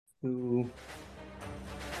Who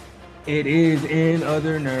it is in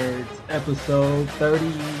Other Nerds, episode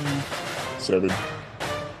 30 Seven.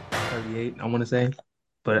 38. I want to say.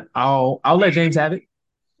 But I'll let James have it.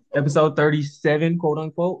 Episode 37, quote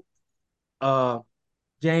unquote. Uh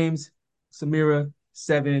James, Samira,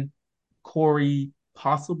 Sevon, Corey,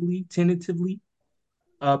 possibly, tentatively.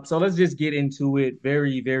 So let's just get into it.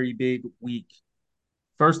 Very, very big week.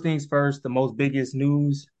 First things first, the most biggest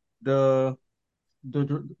news, the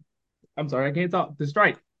the I'm sorry, I can't talk. The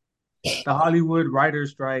strike. The Hollywood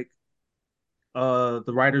writers strike, the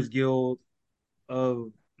Writers Guild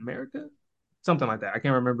of America, something like that. I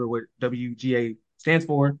can't remember what WGA stands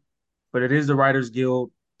for, but it is the Writers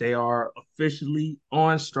Guild. They are officially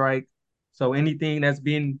on strike. So anything that's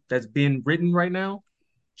been written right now,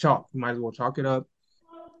 chalk. You might as well chalk it up.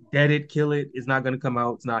 Dead it, kill it. It's not going to come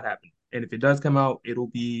out. It's not happening. And if it does come out, it'll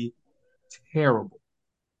be terrible,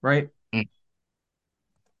 right? Mm.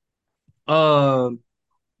 Um,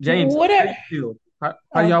 James, What how a, do you feel? How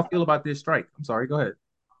do uh, y'all feel about this strike? I'm sorry. Go ahead.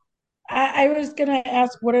 I was gonna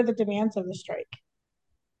ask, what are the demands of the strike?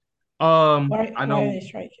 Why I why are know. they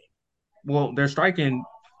striking? Well, they're striking.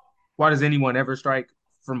 Why does anyone ever strike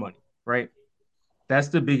for money, right? That's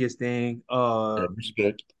the biggest thing.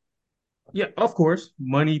 Respect. Yeah, of course,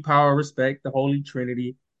 money, power, respect, the holy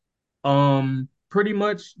trinity. Pretty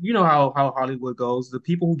much, you know how Hollywood goes. The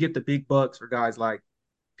people who get the big bucks are guys like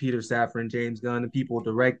Peter Safran, James Gunn, the people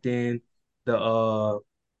directing, the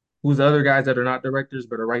who's the other guys that are not directors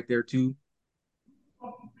but are right there too.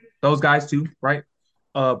 Those guys too, right?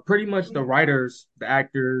 Pretty much the writers, the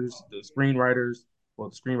actors, the screenwriters. Well,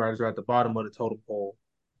 the screenwriters are at the bottom of the totem pole,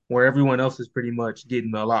 where everyone else is pretty much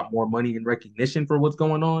getting a lot more money and recognition for what's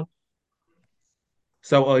going on.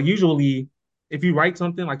 So usually, if you write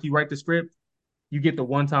something like you write the script, you get the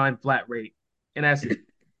one-time flat rate, and that's it,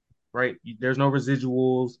 right? There's no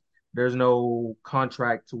residuals, there's no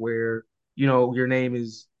contract to where your name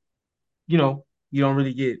is, you don't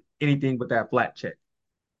really get anything but that flat check.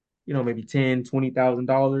 Maybe 10,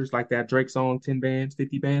 $20,000, like that Drake song, 10 bands,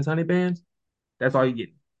 50 bands, 100 bands. That's all you get.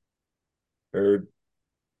 Heard.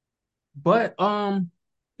 But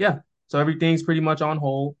yeah. So everything's pretty much on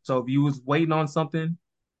hold. So if you was waiting on something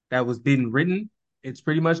that was been written, it's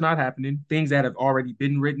pretty much not happening. Things that have already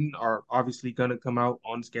been written are obviously gonna come out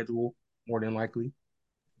on schedule, more than likely.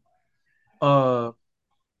 Uh,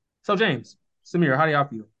 so James, Samir, how do y'all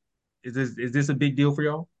feel? Is this a big deal for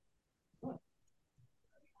y'all?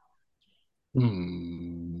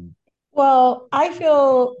 Hmm. Well, I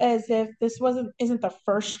feel as if this wasn't isn't the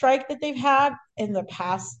first strike that they've had in the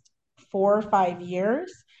past 4 or 5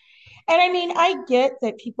 years. And I mean, I get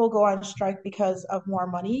that people go on strike because of more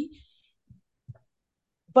money,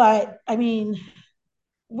 but I mean,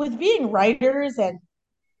 with being writers and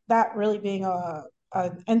that really being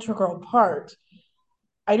an integral part,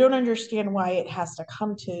 I don't understand why it has to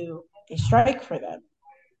come to a strike for them.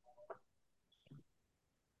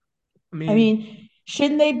 I I mean, mean,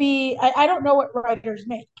 shouldn't they be? I don't know what writers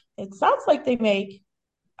make. It sounds like they make,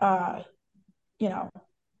 uh, you know,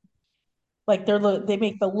 like they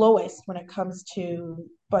make the lowest when it comes to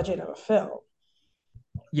budget of a film.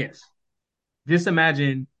 yes. Just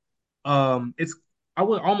imagine, it's I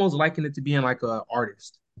would almost liken it to being like a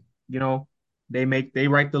artist. You know, they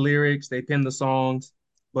write the lyrics, they pen the songs,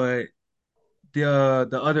 but the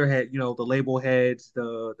other head, the label heads,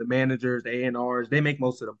 the managers, the A&Rs, they make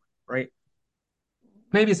most of the money, right?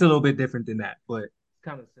 Maybe it's a little bit different than that, but it's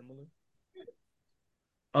kind of similar.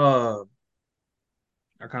 Uh,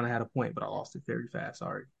 I kind of had a point, but I lost it very fast.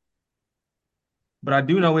 Sorry, but I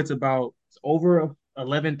do know it's over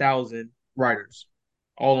 11,000 writers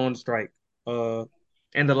all on strike. Uh,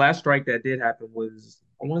 and the last strike that did happen was,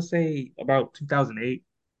 I want to say, about 2008,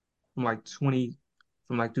 from like 20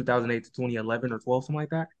 from like 2008 to 2011 or 12, something like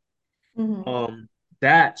that. Mm-hmm.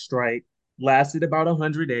 That strike lasted about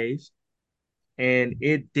 100 days, and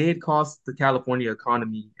it did cost the California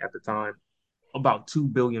economy at the time about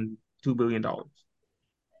 $2 billion.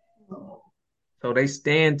 So they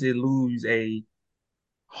stand to lose a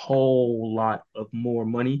whole lot of more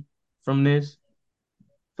money from this.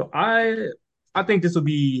 So I think this will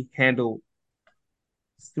be handled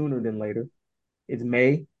sooner than later. It's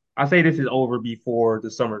May. I say this is over before the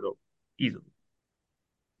summer though, easily.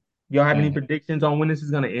 Y'all have any Mm. predictions on when this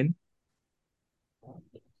is gonna end?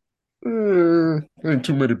 Ain't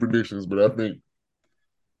too many predictions, but I think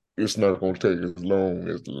it's not going to take as long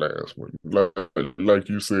as the last one. Like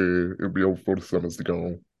you said, it'll be over before the summer's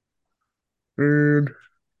gone. And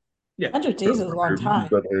 100 days that's is a what long it is. You just time.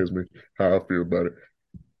 got to ask me how I feel about it.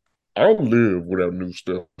 I don't live without new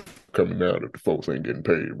stuff. coming out if the folks ain't getting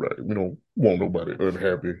paid right. We don't want nobody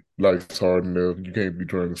unhappy. Life's hard enough. You can't be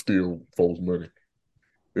trying to steal folks' money.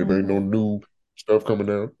 If ain't no Hmm. new stuff coming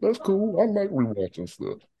out, that's cool. I like rewatching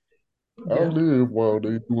stuff. I'll Yeah. live while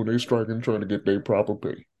they doing their striking, trying to get their proper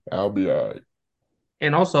pay. I'll be all right.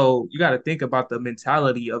 And also, you got to think about the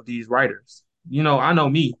mentality of these writers. I know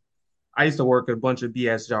me. I used to work a bunch of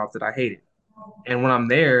BS jobs that I hated. And when I'm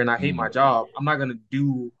there and I hate my Mm, job, I'm not going to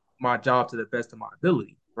do my job to the best of my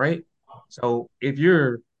ability, right? So if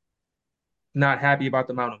you're not happy about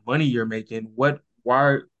the amount of money you're making,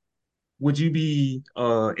 why would you be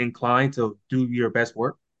inclined to do your best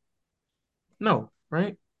work? No,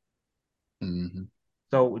 right? mm-hmm.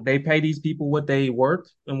 So they pay these people what they work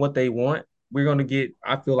and what they want.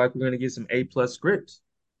 I feel like we're gonna get some A+ scripts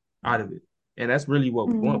out of it. And that's really what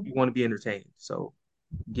we want. We Mhm. want to be entertained. So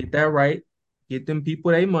get that right. Get them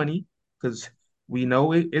people their money because we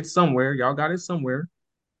know it's somewhere. Y'all got it somewhere.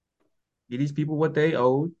 Get these people what they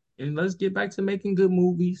owe. And let's get back to making good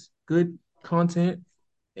movies, good content,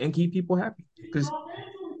 and keep people happy. Because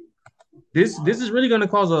this is really going to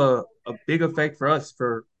cause a big effect for us,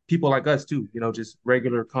 for people like us too, just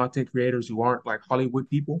regular content creators who aren't like Hollywood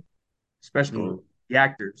people, especially Sure. the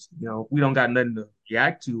actors. If we don't got nothing to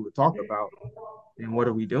react to or talk about, then what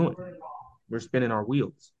are we doing? We're spinning our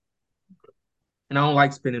wheels. And I don't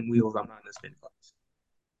like spinning wheels. I'm not in a spin class.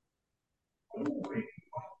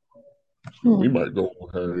 So we Hmm. might go on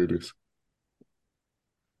hiatus.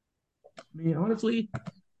 I mean, honestly,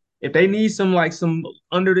 if they need some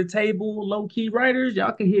under the table, low key writers,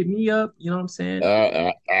 y'all can hit me up. You know what I'm saying?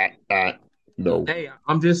 No. Hey,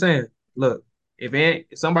 I'm just saying, look, if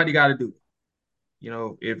somebody got to do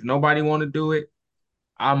it, if nobody want to do it,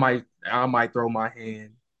 I might throw my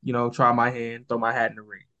hand, try my hand, throw my hat in the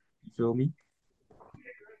ring. You feel me?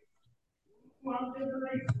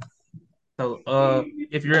 So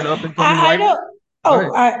if you're an up and coming I writer, don't. go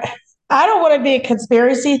Oh, ahead. I don't want to be a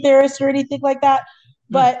conspiracy theorist or anything like that.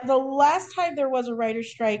 Mm, But the last time there was a writer's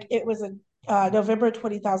strike, it was in November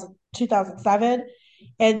 2007,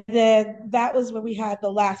 and then that was when we had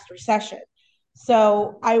the last recession.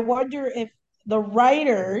 So I wonder if the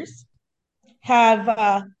writers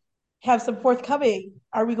have have some forthcoming.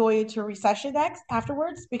 Are we going into a recession next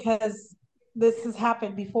afterwards? Because this has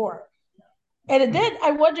happened before. And it mm, did.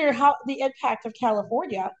 I wonder how the impact of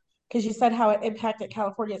California, because you said how it impacted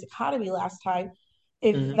California's economy last time.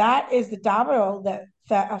 If mhm. that is the domino that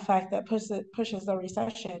effect that pushes the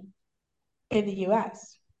recession in the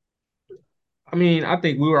U.S. I mean, I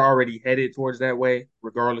think we were already headed towards that way,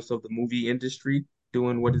 regardless of the movie industry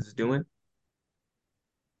doing what it's doing.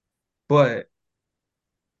 But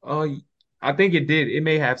uh, I think it did. It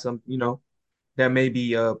may have some, that may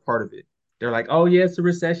be part of it. They're like, oh yeah, it's a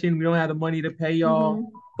recession. We don't have the money to pay y'all, Mm-hmm.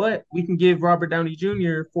 but we can give Robert Downey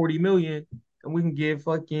Jr. 40 million, and we can give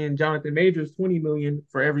fucking Jonathan Majors 20 million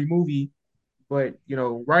for every movie. But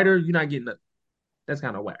writer, you're not getting nothing. That's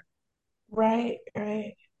kind of whack. Right,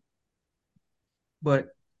 right. But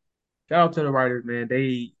shout out to the writers, man.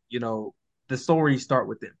 They, the stories start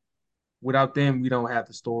with them. Without them, we don't have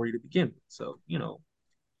the story to begin with. So,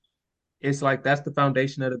 it's like that's the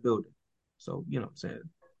foundation of the building. So, what I'm saying?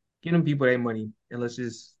 Get them people their money and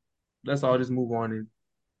let's all just move on and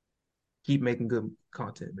keep making good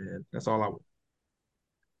content, man. That's all I want.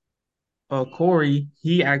 Corey,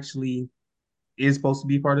 he actually is supposed to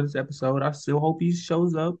be part of this episode. I still hope he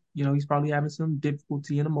shows up. He's probably having some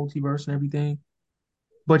difficulty in the multiverse and everything.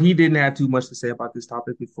 But he didn't have too much to say about this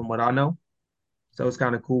topic from what I know. So it's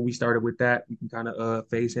kind of cool. We started with that. We can kind of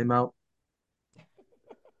phase him out.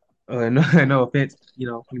 No, no offense.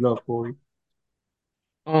 We love Corey.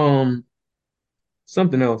 Um,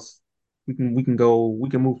 something else. We can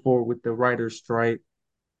move forward with the writer's strike.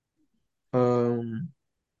 Um,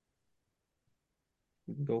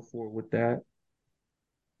 we can go forward with that.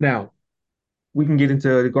 Now, we can get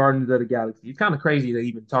into the Guardians of the Galaxy. It's kind of crazy to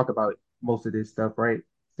even talk about most of this stuff, right?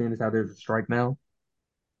 Seeing as how there's a strike now.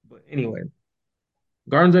 But anyway,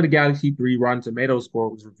 Guardians of the Galaxy 3 Rotten Tomatoes score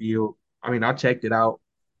was revealed. I mean, I checked it out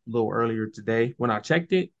a little earlier today. When I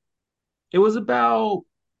checked it, it was about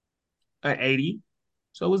an 80.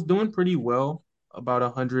 So it was doing pretty well, about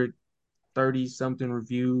 130 something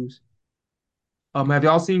reviews. Have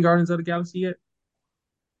y'all seen Guardians of the Galaxy yet?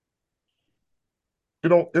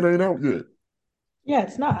 It ain't out yet. Yeah,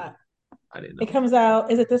 it's not. I didn't It know. comes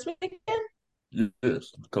out. Is it this weekend? Yes,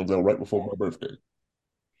 it comes out right before my birthday.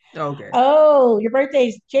 Okay. Oh, your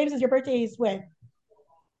birthday's James. Is your birthday's when?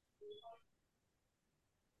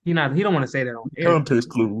 He don't want to say that on air. Context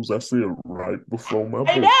clues, I see it right before my I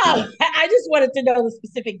birthday. know. I just wanted to know the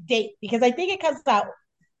specific date because I think it comes out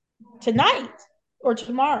tonight. or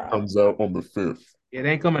tomorrow. Comes out on the 5th. It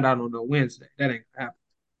ain't coming out on no Wednesday. That ain't gonna happen.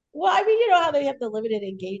 Well, I mean, you know how they have the limited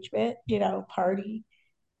engagement, party,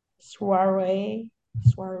 soiree,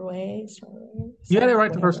 soiree, soiree, You had it some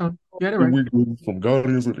right the first whatever. time. You had it Then right. we go from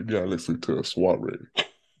Guardians of the Galaxy to a soiree.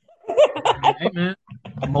 Hey man,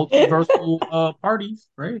 multiversal parties,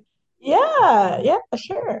 right? Yeah, yeah,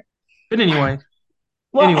 sure. But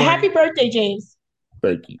Well, anyway, happy birthday, James.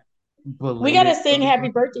 Thank you. We got to belated sing early happy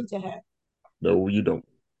birthday. birthday to him. No, you don't.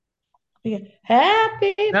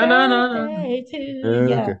 Happy No, no, no, no, no. birthday to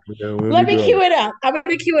Okay, you. we'll Let be me doing cue it. it up. I'm going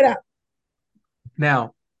to cue it up.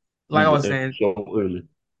 Now, like I Need to was end the saying, show early.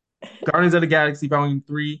 Guardians of the Galaxy Volume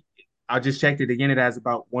 3, I just checked it again. It has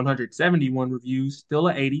about 171 reviews, still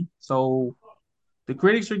a 80. So the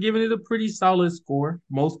critics are giving it a pretty solid score.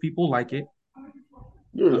 Most people like it.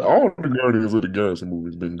 Yeah, Uh, all the Guardians of the Galaxy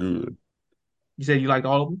movies been good. you said you liked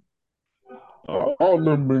all of them? All of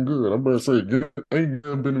them been good. I'm about to say, ain't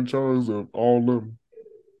Gunn been in charge of all of them.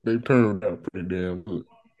 They turned out pretty damn good.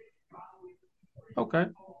 Okay.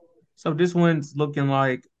 So this one's looking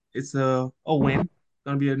like it's a win.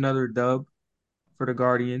 Gonna be another dub for the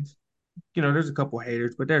Guardians. There's a couple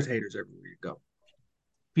haters, but there's haters everywhere you go.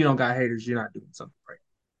 If you don't got haters, you're not doing something right.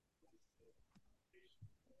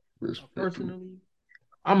 Respectfully. Personally,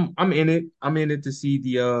 I'm in it. I'm in it to see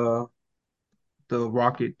the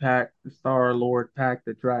Rocket pack, the Star Lord pack,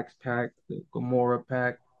 the Drax pack, the Gamora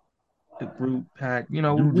pack, the Groot pack. You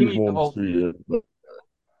We just need the want to whole thing. see it.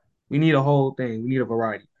 We need a whole thing. We need a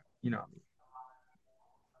variety. You know what I mean?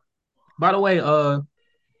 By the way,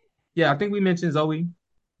 yeah, I think we mentioned Zoe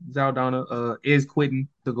Zaldana is quitting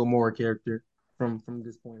the Gamora character from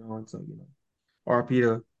this point on. So RP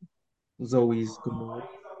to Zoe's Gamora.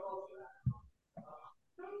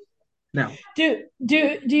 Now, Do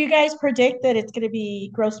you guys predict that it's going to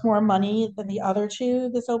be gross more money than the other two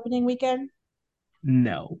this opening weekend?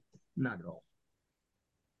 no, not at all.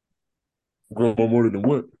 Grow more than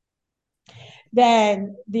what?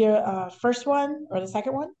 Than the first one or the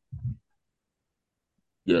second one?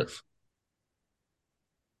 Yes.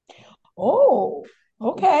 Oh,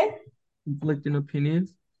 okay. Conflicting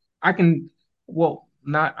opinions. I can, well,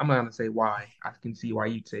 not. I'm not gonna say why. I can see why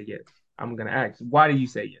you'd say yes. I'm gonna ask, why do you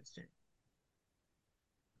say yes, James?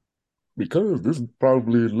 Because this is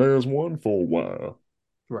probably the last one for a while.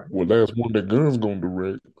 Right. Well, last one that Gun's gonna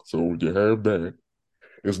direct. So you have that.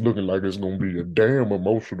 It's looking like it's gonna be a damn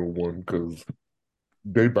emotional one because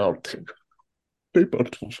they about to, they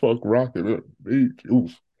about to fuck Rocket up.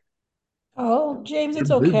 Oof. Oh, James,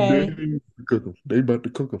 it's okay. They cook 'em. They about to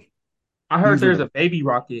cook him. I heard He's in there's a a baby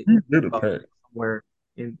rocket he's in a uh, pack. somewhere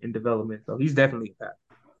in development, so he's definitely a pack.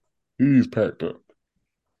 He's packed up.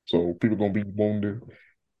 So people gonna be wanting to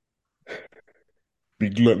be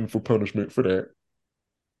glutton for punishment for that.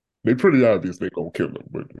 They pretty obvious they gonna kill him,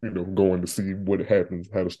 but going to see what happens,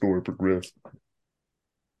 how the story progresses.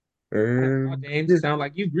 Wow, And James, yeah, sound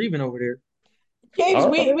like you grieving over there. James, I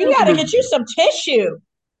we am got to gonna get you some tissue.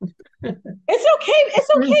 It's okay. It's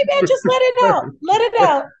okay, man. Just let it out. Let it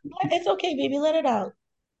out. It's okay, baby. Let it out.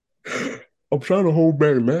 I'm trying to hold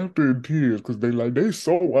back laughter and tears because they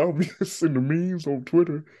so obvious in the memes on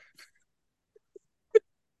Twitter.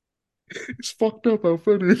 It's fucked up how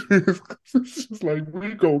funny it is. 'Cause it's just like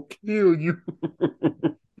we gonna kill you.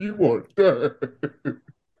 You want that.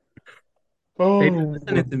 They been Oh my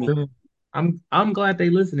listening to me. God. I'm glad they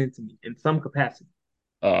listening to me in some capacity.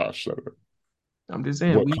 Ah, shut up. I'm just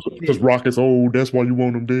saying What? we Because needed. Rocket's old, that's why you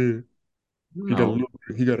want him dead. No,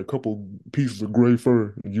 He got a couple pieces of gray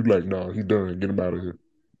fur. And you like, nah, he done. Get him out of here.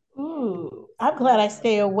 Ooh, I'm glad I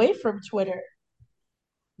stay away from Twitter.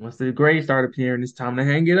 once the grades start appearing, it's time to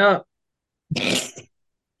hang it up. I You're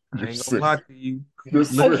ain't gonna sick. lie to you. You're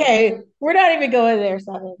Look, sick. Okay, we're not even going there,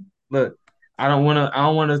 Sevon. look. I don't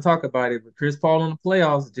wanna talk about it, but Chris Paul in the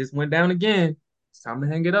playoffs just went down again. It's time to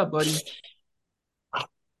hang it up, buddy.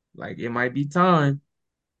 Like it might be time.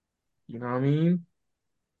 You know what I mean?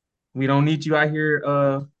 We don't need you out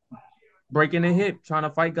here breaking a hip trying to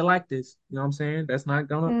fight Galactus. You know what I'm saying? That's not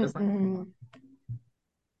gonna fly. Mm-mm.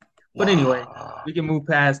 But anyway, Wow. we can move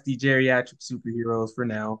past the geriatric superheroes for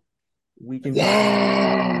now. We can talk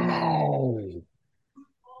Wow.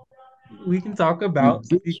 we can talk The about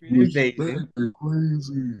Secret disrespect Invasion. is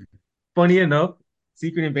crazy. Funny enough,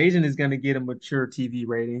 Secret Invasion is gonna get a mature TV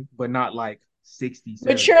rating, but not like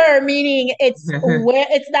 67. Mature meaning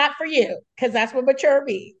it's not for you because that's what mature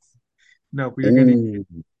means. No, Oh,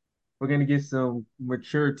 we're gonna get some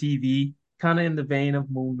mature TV, kind of in the vein of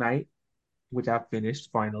Moon Knight, which I finished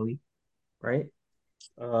finally, right?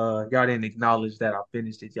 Y'all didn't acknowledge that I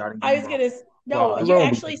finished it. Y'all didn't give I me was my gonna no, because applause. you I don't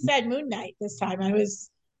actually believe said Moon Knight this time. I was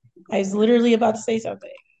I was literally about to say something.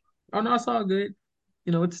 Oh no, it's all good.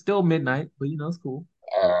 It's still midnight, but it's cool.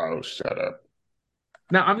 Oh, shut up.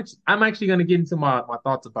 Now I'm actually gonna get into my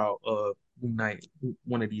thoughts about Moon Knight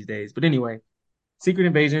one of these days. But anyway, Secret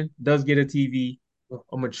Invasion does get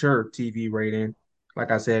a mature TV rating,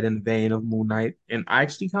 like I said, in the vein of Moon Knight, and I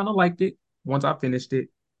actually kind of liked it once I finished it.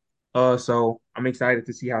 So I'm excited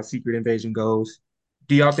to see how Secret Invasion goes.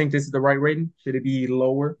 Do y'all think this is the right rating? Should it be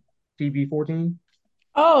lower? TV 14?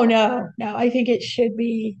 Oh no, no, I think it should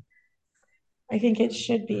be. I think it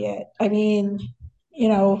should be it. I mean,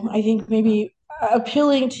 I think maybe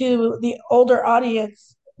appealing to the older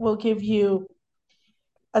audience will give you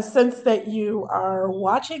a sense that you are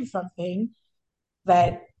watching something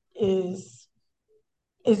that is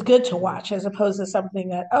is good to watch as opposed to something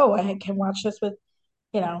that, oh, I can watch this with,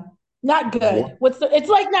 you know, not What? good. It's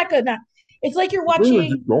like not good, not it's like you're Where are you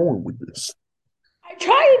watching. going with this? I'm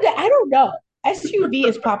trying to, I don't know. SUV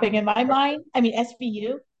is popping in my mind. I mean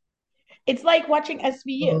SVU. It's like watching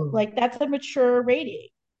SVU. Oh. Like that's a mature rating.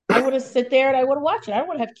 I want to sit there and I want to watch it. I don't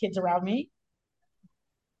want to have kids around me.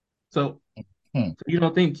 So, Hmm. so you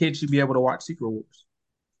don't think kids should be able to watch Secret Wars?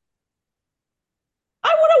 I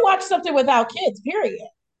want to watch something without kids, period.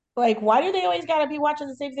 Like, why do they always got to be watching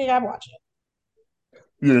the same thing I'm watching?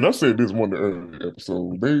 Yeah, and I said this one in the earlier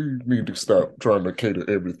episode. They need to stop trying to cater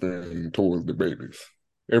everything towards the babies.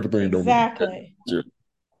 Everything don't need to be Exactly. just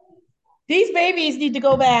These babies need to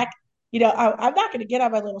go back. I'm not going to get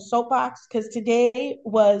on my little soapbox because today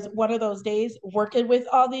was one of those days working with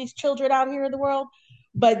all these children out here in the world.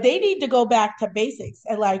 But they need to go back to basics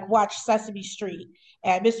and like watch Sesame Street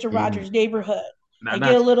and Mister mm, Rogers' Neighborhood Not and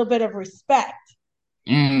get a not little bit of respect.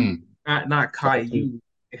 mm. not Caillou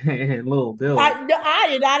and Little Bill. No, I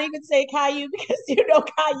did not even say Caillou because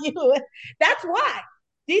Caillou. That's why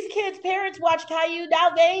these kids' parents watch Caillou. Now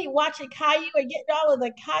they watching Caillou and getting all of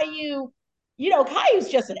the Caillou. Caillou's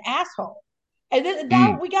just an asshole. And then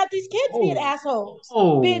now Mm. we got these kids being Oh, assholes,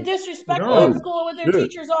 being oh, disrespectful in no. Oh school with their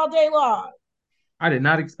shit. teachers all day long. I did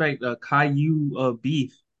not expect a Caillou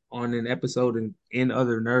beef on an episode in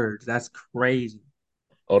Other Nerds. That's crazy.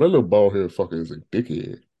 Oh, that little bald head fucker is a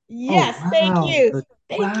dickhead. Oh, Yes, thank wow. you.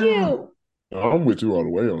 Thank Wow. you. I'm with you all the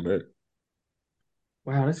way on that.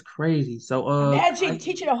 Wow, that's crazy. So, Imagine Caillou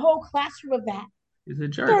teaching a whole classroom of that. is a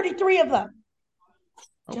jerk. 33 of them,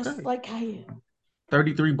 just Okay. like Caillou.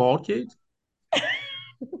 33 bald kids?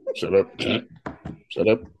 Shut up. Shut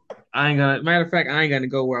up. Matter of fact, I ain't gonna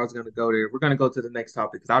go where I was gonna go there. We're gonna go to the next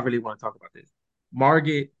topic because I really want to talk about this.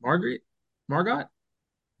 Margot?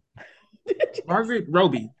 Margaret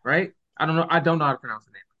Robbie, right? I don't know. I don't know how to pronounce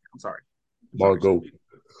the name. I'm sorry. I'm sorry. Margot.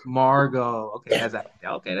 Margot.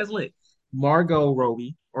 Okay, that's lit. Margot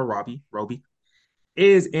Robbie or Robbie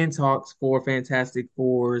is in talks for Fantastic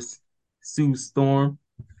Four's Sue Storm,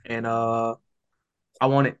 and I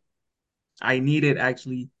want it. I need it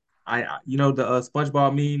actually. The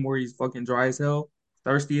SpongeBob meme where he's fucking dry as hell,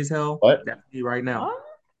 thirsty as hell. What? That's me right now. What?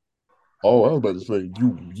 Oh, I was about to say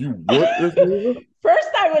you what as well? First,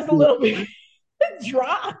 I was a little bit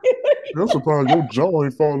dry. I'm surprised your jaw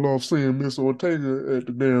ain't falling off seeing Miss Ortega at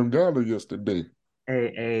the damn gala yesterday.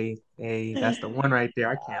 Hey, that's the one right there.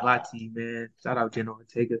 I can't lie to you, man. Shout out Jenna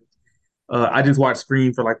Ortega. I just watched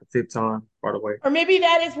Scream for like the fifth time, by the way. Or maybe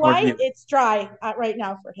that is Mark why me. it's dry right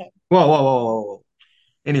now for him. Whoa.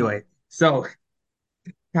 Anyway, so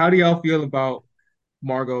how do y'all feel about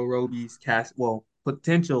Margot Robbie's cast? Well,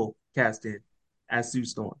 potential casting as Sue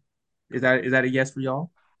Storm. Is that a yes for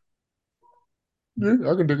y'all? Yeah,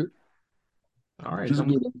 I can dig it. All right, She's a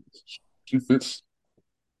come good. She fits.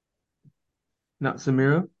 now,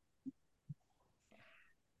 Samira.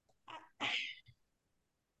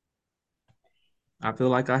 I feel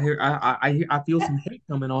like I hear I feel some hate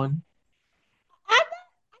coming on. I'm not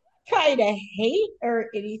trying to hate or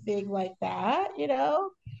anything like that.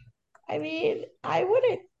 I mean, I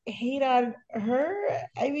wouldn't hate on her.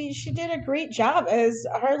 I mean, she did a great job as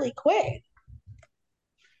Harley Quinn.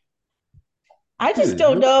 I just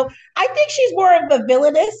don't Yeah. know. I think she's more of a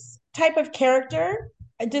villainous type of character.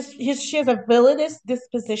 She has a villainous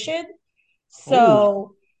disposition. Oh,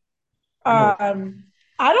 So I know.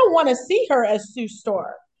 I don't want to see her as Sue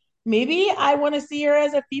Storm. Maybe I want to see her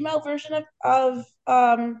as a female version of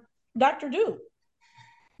Doctor Doom.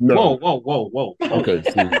 Whoa, No. whoa, whoa, whoa, whoa. Okay.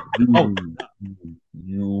 See, Oh,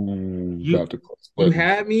 you you about to press you buttons.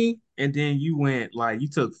 had me, and then you went like you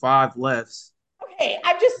took five lefts. Okay,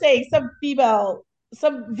 I'm just saying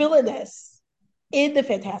some villainess in the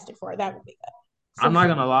Fantastic Four. That would be good. I'm Some not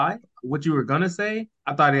gonna lie. What you were gonna say,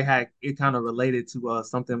 I thought it kind of related to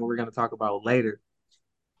something we're gonna talk about later,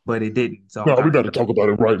 but it didn't. So I'm No, we kind of got to talk about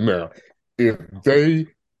it right now. If they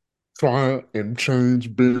try and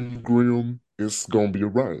change Ben Grimm, it's gonna be a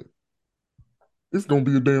riot. It's gonna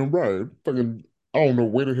be a damn riot. Fucking, I don't know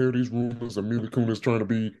where the hell these rumors of Mila Kunis trying to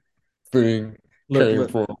be thing Look, came look,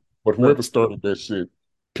 from, but whoever look, started that shit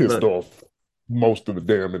pissed look, off most of the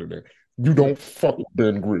damn internet. You look, don't fuck with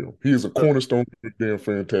Ben Grimm. He is a look, cornerstone of the damn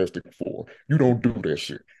Fantastic Four. You don't do that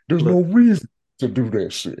shit. There's no look, reason to do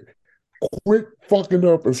that shit. Quit fucking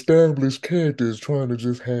up established characters trying to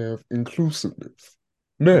just have inclusiveness.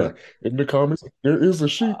 Now, look, in the comics, there is a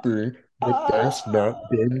she thing, but that's not uh,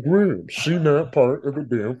 Ben Grimm. She not part of the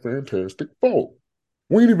damn Fantastic Four.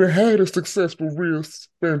 We ain't even had a successful real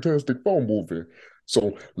Fantastic Four movie.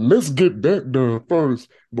 So let's get that done first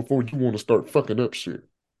before you want to start fucking up shit.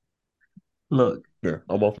 look. Yeah,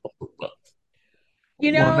 I'm off my soapbox.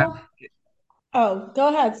 you Well, now, know, oh, go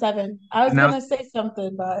ahead, Seven. I was now, gonna say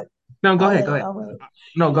something, but no, go I'll ahead, wait. go ahead. I'll wait.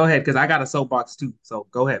 No, go ahead, because I got a soapbox too. So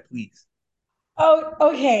go ahead, please. Oh,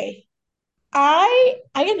 okay. I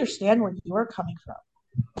understand where you are coming from.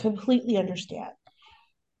 Completely understand.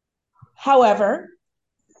 However,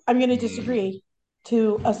 I'm going to disagree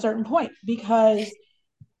to a certain point because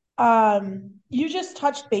you just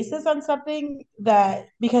touched bases on something that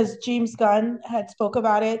because James Gunn had spoke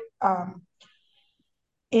about it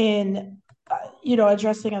in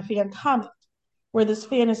addressing a fan comment where this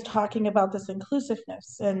fan is talking about this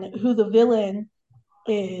inclusiveness and who the villain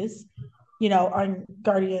is, on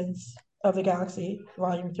Guardians of the Galaxy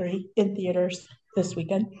Volume 3 in theaters this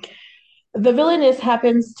weekend. The villain is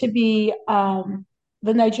happens to be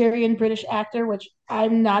the Nigerian British actor, which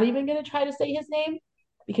I'm not even going to try to say his name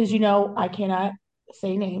because I cannot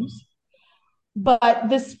say names. But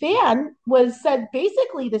this fan was said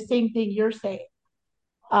basically the same thing you're saying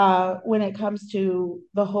when it comes to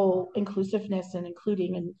the whole inclusiveness and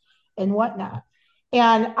including and whatnot.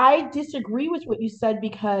 And I disagree with what you said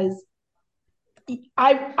because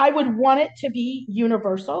I would want it to be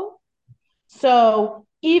universal. So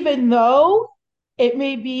even though it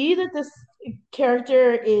may be that this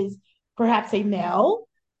character is perhaps a male,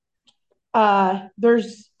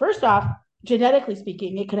 there's first off, genetically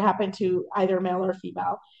speaking, it could happen to either male or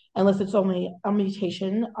female, unless it's only a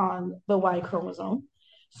mutation on the Y chromosome.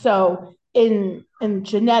 So in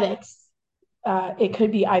genetics, it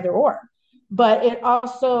could be either or. But it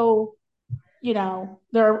also,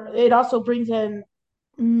 it also brings in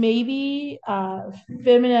maybe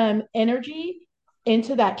feminine energy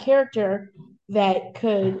into that character that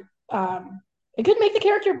could it could make the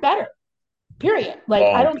character better. Period. Like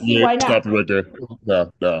I don't see Yeah, why not. stop it right there.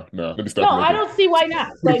 No, no, no. Let me No, stop you right I there. don't see why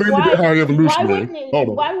not. For the Like thing to get high why evolutionary, wouldn't it hold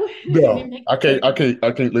on. why wouldn't it No, make I the can't, I character better? can't,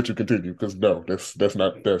 I can't let you continue because no, that's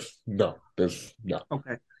not that's no, that's no.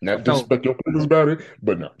 Okay. Not So, disrespect your feelings about it,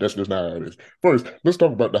 but no, that's just not how it is. First, let's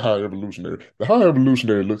talk about the high evolutionary. The high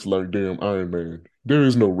evolutionary looks like damn Iron Man. There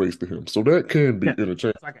is no race to him, so that can be yeah,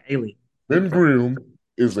 interchangeable. it's like an alien. Ben So, Grimm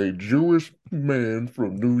is a Jewish man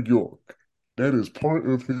from New York. That is part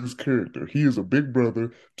of his character. He is a big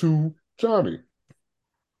brother to Johnny.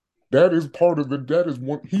 That is part of the. That is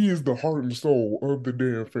one. He is the heart and soul of the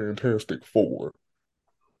damn Fantastic Four.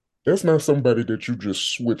 That's not somebody that you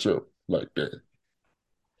just switch up like that.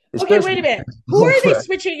 Okay, wait Especially a minute. Who no are they fact.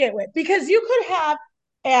 switching it with? Because you could have,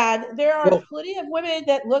 and there are well, plenty of women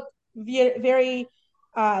that look very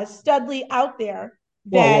studly out there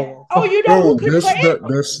whoa, whoa, that, whoa. oh, you know who No, could play it?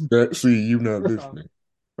 that's that. See, you not First off, listening.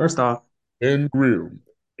 first off, Ben Grimm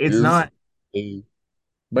it's is not. a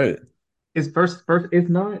man. It's first. It's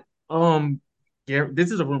not.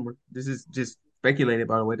 This is a rumor. This is just speculated,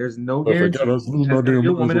 by the way. There's no I forgot I guarantee was losing that's my going to damn be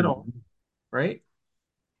a mind woman for at all, right?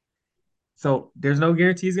 So there's no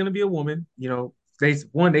guarantee it's going to be a woman.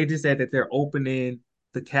 They just said that they're opening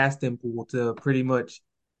the casting pool to pretty much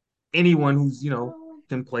anyone who's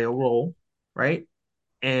can play a role, right?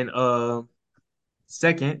 And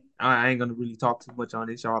second, I ain't gonna really talk too much on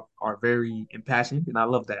this. Y'all are very impassioned, and I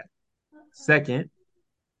love that. Second,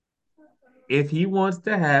 if he wants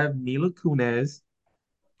to have Mila Kunis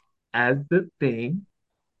as the thing,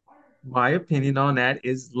 my opinion on that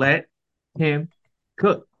is let him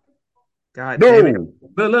cook. God damn it. no,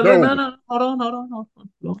 Look, look, look, no. no, no, hold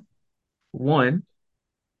on. One,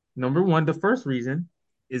 number one, the first reason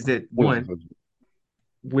is that What one,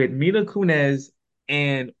 with Mila Kunis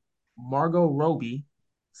and Margot Robbie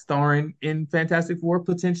starring in Fantastic Four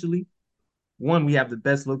potentially, one, we have the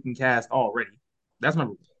best looking cast already. That's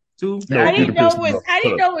number one. Two, the No, you acting. the piss me off. I Shut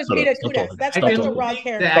didn't up. know it was Shut up. Mina Stop Kunis. talking. That's Stop that's Acting, the talking. wrong the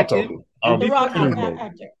character. Stop acting talking. will The be wrong Cut his phenomenal. mic.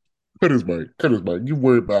 actor. Cut his mic. Cut his mic. You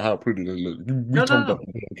worry about how pretty they look. We No, no, talking about no.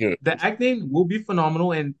 the damn The characters. acting will be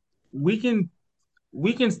phenomenal, and we can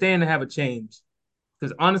we can stand to have a change.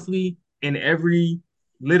 Because honestly, in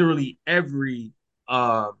literally every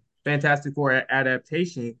Fantastic Four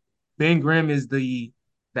adaptation, Ben Grimm is the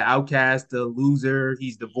outcast, the loser.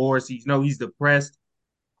 He's divorced. He's depressed.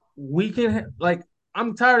 We can like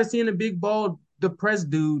I'm tired of seeing a big bald depressed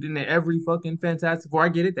dude in every fucking Fantastic Four. I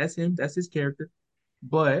get it. That's him. That's his character.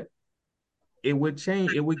 But it would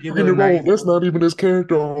change. It would give Don't get it a me wrong, nice that's not even his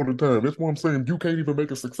character all the time. That's why I'm saying you can't even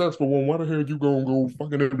make a successful one. Why the hell you gonna go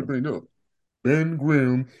fucking everything up? Ben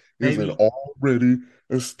Grimm is an maybe. already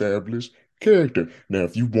established character. Now,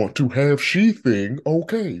 if you want to have she thing,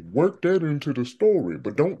 okay, work that into the story,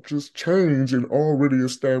 but don't just change an already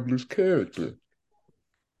established character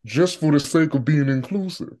just for the sake of being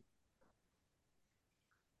inclusive.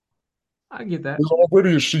 I get that. There's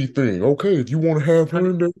already a she thing. Okay, if you want to have her Honey,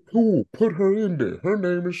 in there, cool, put her in there. Her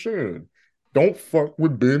name is Sharon. Don't fuck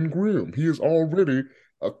with Ben Grimm. He is already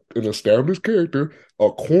an established character,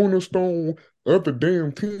 a cornerstone of the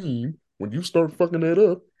damn team. When you start fucking that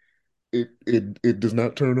up, it does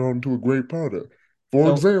not turn on into a great product. For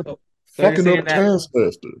so example, so so you're fucking saying up that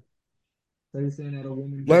Taskmaster. a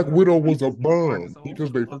woman Black can Widow be was a the heart and bomb soul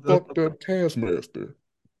because they of the fucked up Taskmaster.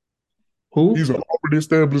 who? He's an already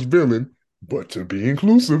established villain, but to be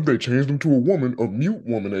inclusive, they changed him to a woman, a mute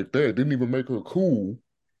woman at that. Didn't even make her cool,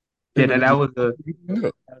 Yeah, and they that just was a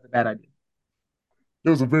yeah, bad idea. it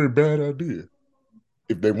was a very bad idea.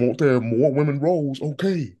 If they want to have more women roles,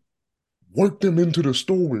 okay, work them into the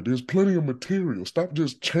story. There's plenty of material. Stop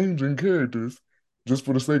just changing characters just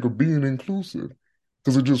for the sake of being inclusive,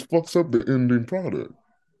 because it just fucks up the ending product.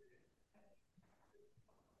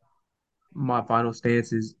 My final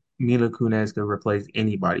stance is Mila Kunis could replace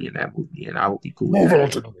anybody in that movie, and I would be cool with Move that. on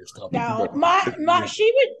to the next topic. You No, got to put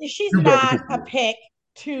she's you got to not put a me on. pick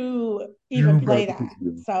to even You got play to that. put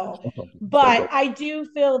me on. So, Stop talking. Stop but talking. I do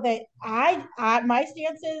feel that I my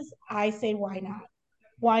stance is I say why not?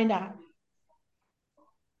 Why not?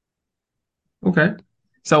 Okay.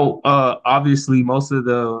 So obviously most of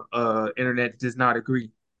the internet does not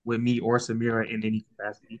agree with me or Samira in any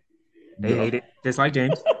capacity. They hate No, it, just like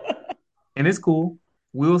James. And it's cool.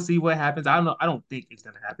 We'll see what happens. I don't know. I don't think it's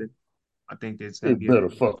gonna happen. I think it's gonna it be a better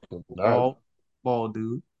fucking not. ball ball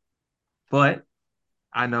dude. But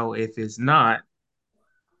I know if it's not,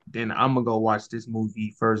 then I'm gonna go watch this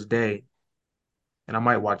movie first day, and I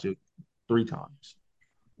might watch it 3 times.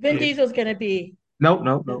 Vin If Diesel's gonna be nope,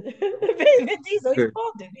 nope, nope. Vin Diesel. He's a Good.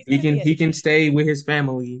 bald dude. He's He gonna can be it. he can stay with his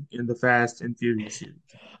family in the Fast and Furious series.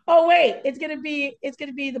 Oh wait, it's gonna be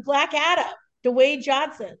the Black Adam, Dwayne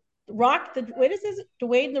Johnson, Rock. The what is this?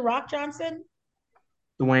 Dwayne the Rock Johnson.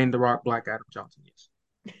 Dwayne the Rock, Black Adam Johnson. Yes.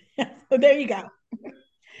 So there you go.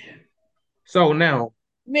 So now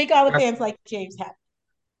Make all the that's fans like James happy.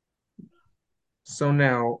 so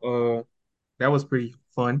now that was pretty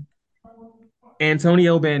fun.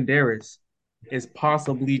 Antonio Banderas is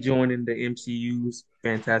possibly joining the MCU's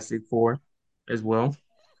Fantastic Four as well.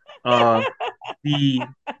 Uh, the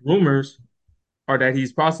rumors are that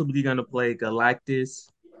he's possibly going to play Galactus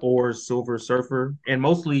or Silver Surfer, and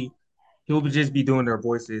mostly he'll just be doing their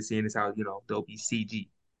voices, seeing as how they'll be CG.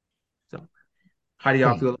 So, how do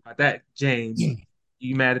y'all Hmm. feel about that, James?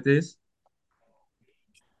 You mad at this?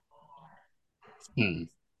 Hmm.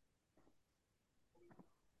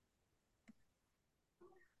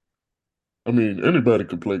 I mean, anybody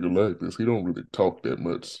can play Galactus. He don't really talk that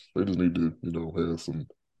much. They just need to, have some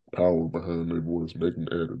power behind their voice. They can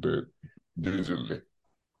add that digitally.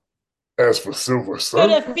 As for Silver Could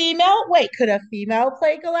a Surfer, female wait? Could a female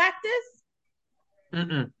play Galactus?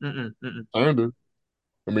 Mm-mm, mm-mm, mm-mm. kinda.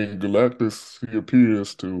 I mean, Galactus, he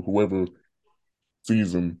appears to whoever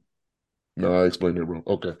sees him. No, I explained that wrong.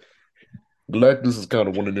 Okay. Galactus is kind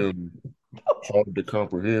of one of them hard to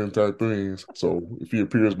comprehend type things. So if he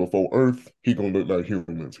appears before Earth, he gonna look like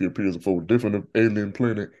humans. He appears before a different alien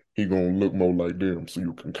planet, he gonna look more like them, so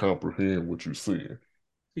you can comprehend what you're seeing.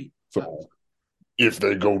 See, So if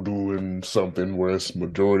they go doing something where it's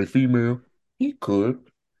majority female, he could.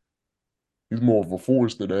 He's more of a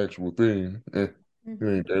force than the actual thing. It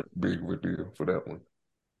ain't that big of a deal for that one.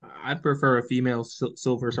 I prefer a female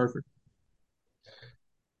Silver Surfer.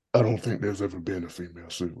 I don't think there's ever been a female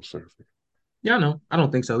Silver Surfer. Yeah, no, I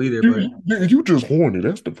don't think so either. You, But you just horny.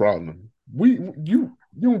 That's the problem. You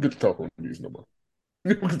don't get to talk on these no more.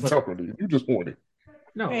 You don't get to but talk on these. You just horny.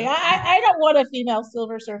 no, Right. that's cool. I don't want a female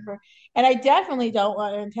Silver Surfer, and I definitely don't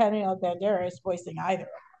want Antonio Banderas voicing either.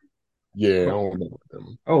 Yeah, I Oh, don't know about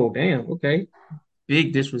them. oh, damn. Okay,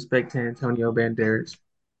 big disrespect to Antonio Banderas.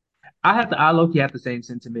 I low key have the same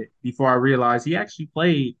sentiment before I realized he actually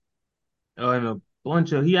played in a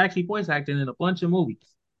bunch of he actually voice acted in a bunch of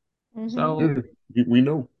movies. Mm-hmm. So Yeah, we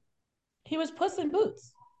know. He was Puss in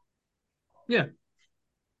Boots. yeah,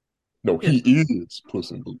 No, Yes. he is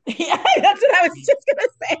Puss in Boots. Yeah, that's what I was just gonna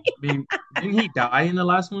say. I mean, didn't he die in the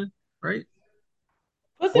last one? Right?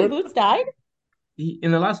 Puss in What? Boots died?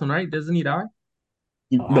 In the last one, right? Doesn't he die?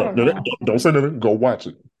 Oh, I No, don't no, know. don't say nothing. Go watch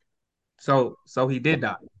it. So he did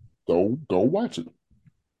die. Go watch it.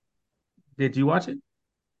 Did you watch it?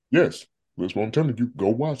 Yes, that's what I'm telling you. Go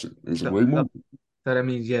watch it. It's a So, great so, movie. so that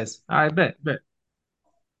means yes. I bet.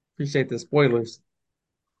 Appreciate the spoilers.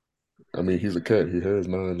 I mean, he's a cat. He has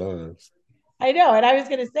 9 lives. I know, and I was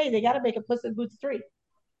gonna say they got to make a Puss in Boots 3.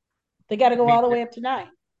 They got to I go mean, all the way up to 9.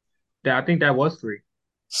 I think that was three.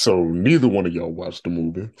 So neither one of y'all watched the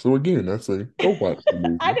movie. So again, I say go watch the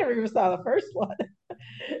I movie. never even saw the first one.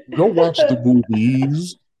 Go watch the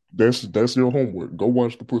movies. That's your homework. Go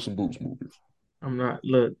watch the Puss in Boots movies. I'm not.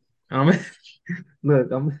 Look, I'm.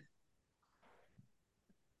 Look, I'm.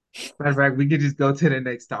 Matter of fact, we could just go to the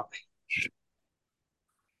next topic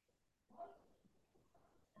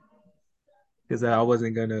because I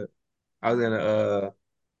wasn't gonna. I was gonna.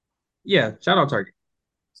 Yeah. Shout out Target.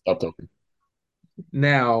 Stop talking.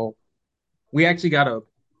 Now we actually got a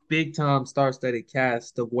big time star-studded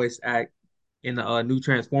cast to voice act in the new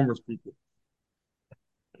Transformers people,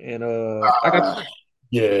 and I got the Ah, list.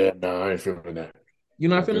 yeah, no, I ain't feeling that. You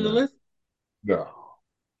not Not feeling the feeling that. list? No.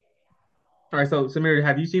 All right. So Samir,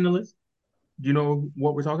 have you seen the list? Do you know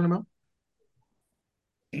what we're talking about?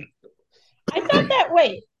 I thought that.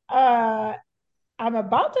 Wait, I'm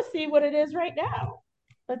about to see what it is right now.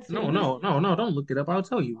 Let's see No, who's. no, no, no. Don't look it up. I'll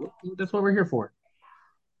tell you. That's what we're here for.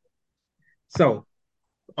 So,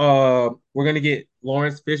 we're gonna get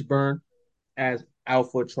Lawrence Fishburne as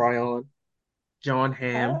Alpha Trion, John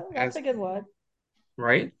Hamm Oh, that's as a good one.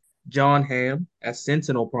 right, John Hamm as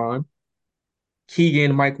Sentinel Prime,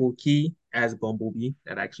 Keegan Michael Key as Bumblebee.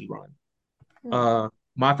 That actually rhymed. Hmm. Uh,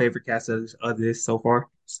 my favorite cast of this so far: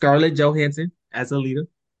 Scarlett Johansson as Alita, As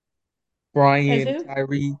Brian who?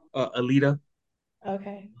 Tyree Alita,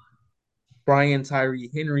 Okay. Brian Tyree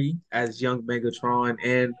Henry as young Megatron,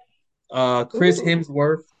 and Chris Ooh.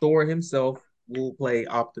 Hemsworth, Thor himself, will play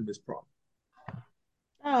Optimus Prime.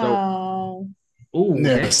 So, Oh. ooh,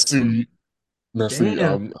 Now damn, see,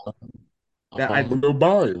 damn. That I'm a little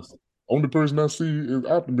biased. Only person I see is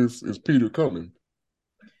Optimus is Peter Cullen.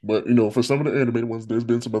 But for some of the animated ones, there's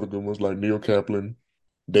been some other good ones like Neil Kaplan,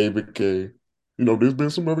 David Kay. There's been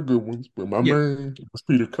some other good ones, but my yeah, main is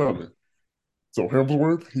Peter Cullen. So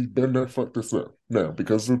Hemsworth, he better not fuck this up. Now,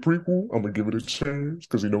 because it's a prequel, I'm gonna give it a chance.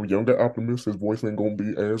 Because younger Optimus, his voice ain't gonna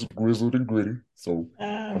be as grizzled and gritty. So Uh,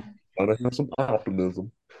 I'm trying to have some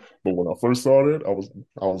optimism. But when I first saw that, I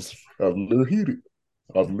was a little heated.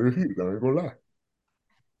 I was a little heated. I ain't gonna lie.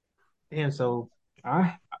 damn. So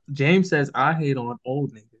I James says I hate on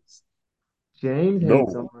old niggas. James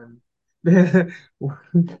hates No, on.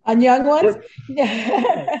 on young ones?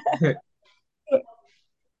 but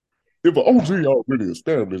if an OG already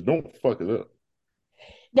established, don't fuck it up.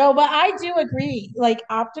 No, but I do agree. Like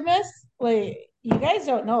Optimus, like you guys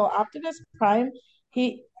don't know, Optimus Prime,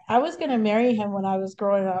 I was gonna marry him when I was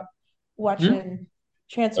growing up Hmm? watching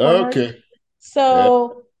Transformers. Okay, yeah,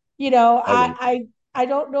 So, I will. I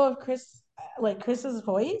don't know if Chris's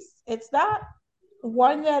voice, it's not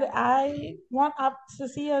one that I want to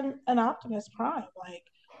see an Optimus Prime. Like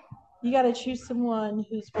you got to choose someone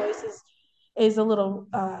whose voice is a little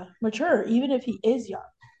mature, even if he is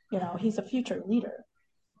young. He's a future leader,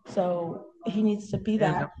 so he needs to be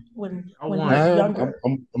Damn, that when y'all when want he's I'm, younger.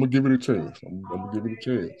 I'm, I'm gonna give it a chance. I'm gonna give it a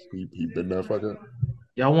chance. He better not fuck up.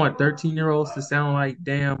 y'all want 13-year-olds to sound like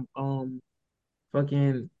damn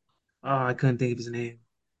fucking I couldn't think of his name.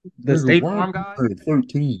 The Nigga, State why are Farm you guy? saying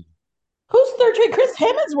 13? Who's 13? Chris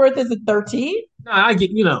Hemsworth isn't 13. No, I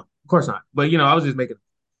get of course not. But I was just making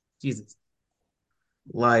Jesus.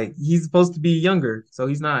 Like he's supposed to be younger, so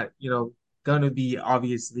he's not, gonna be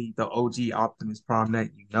obviously the OG Optimus Prime that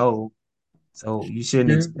you know. So you shouldn't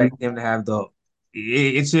Yeah, yeah, expect him to have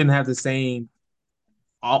it shouldn't have the same.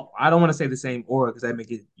 I don't want to say the same aura because that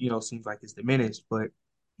make it, seems like it's diminished. But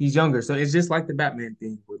he's younger, so it's just like the Batman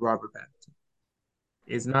thing with Robert Pattinson.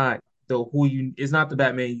 It's not it's not the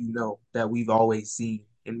Batman that we've always seen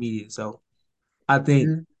in media. So I think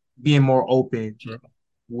yeah. being more open Sure.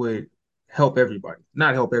 would help everybody.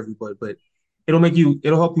 Not help everybody, but it'll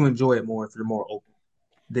help you enjoy it more if you're more open.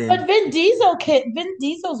 But Then Vin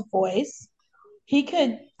Diesel's voice, he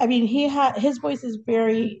could. I mean, his voice is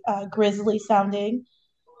very grizzly sounding.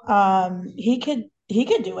 He could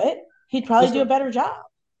do it. He'd probably what's do a up? better job.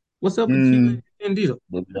 What's up with you Mm, and Diesel?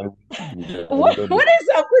 but we gotta What remember, is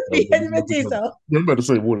up with gotta me and Vin remember. Diesel? I'm about to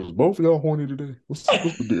say, what is both of y'all horny today? What's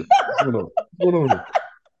the deal? What's going on? What's going on here?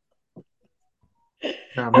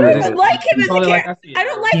 Nah, I man, don't Yeah, even like him you as a call it like character. I see it, I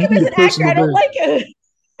don't bro. like you him need as a an actor. personal I don't day. like him.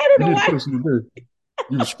 I don't You know need a why. personal day.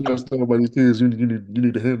 You just stressed out about these kids. You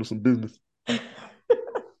need to handle some business.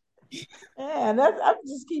 Man, that's I'm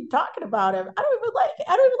just keep talking about him. I don't even like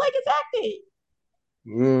I don't even like his acting.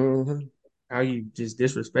 Uh, How you just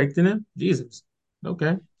disrespecting him? Jesus.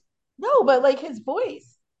 Okay. No, but like his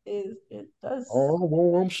voice is it does oh,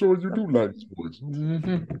 well, I'm sure you do like something. sports.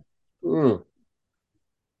 Hmm. Uh,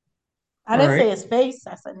 I All didn't right. say his face,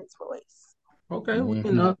 I said his voice. Okay, we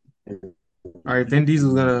can mhm. all right, Vin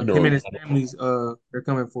Diesel's You gonna him know, and his families they're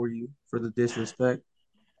coming for you for the disrespect.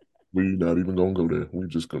 we not even gonna go there. We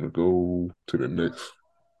just gonna go to the next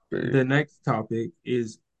The thing. next topic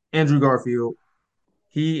is Andrew Garfield.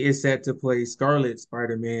 He is set to play Scarlet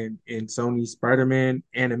Spider-Man in Sony's Spider-Man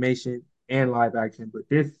animation and live action, but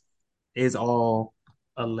this is all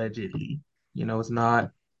allegedly. It's not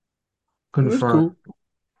That's confirmed, cool.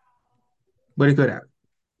 but it could happen.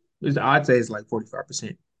 I'd say it's like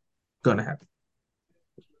 45% gonna happen.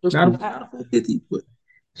 That's Not cool. a, not a full 50, but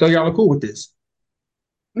so y'all are cool with this.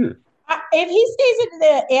 Yeah. If he stays in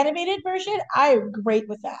the animated version, I am great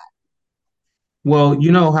with that. Well,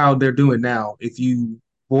 you know how they're doing now. If you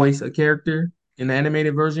voice a character in the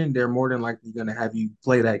animated version, they're more than likely gonna have you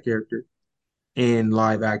play that character in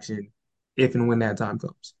live action if and when that time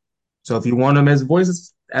comes. So if you want him as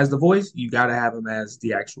voices as the voice, you gotta have him as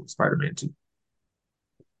the actual Spider-Man too.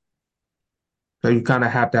 So you kind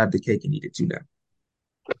of have to have the cake and eat it too now.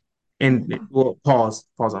 And well, pause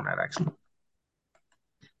on that actually.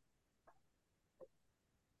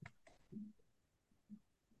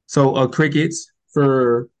 So crickets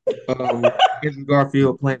for Andrew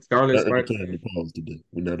Garfield playing Scarlet Not Spider-Man. entertaining the pause today.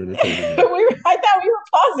 We're not entertaining that. I thought we were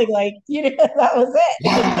pausing, like that was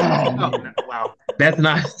Oh, Wow. no, wow, that's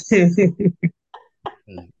not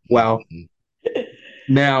wow. Mhm.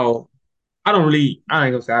 Now I ain't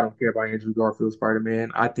gonna say I don't care about Andrew Garfield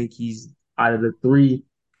Spider-Man. I think he's out of the three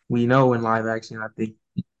we know in live action. I think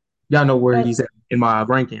y'all know where it. he's at in my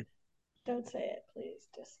ranking. Don't say it, please.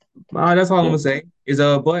 Just That's all I'm Yeah. gonna say is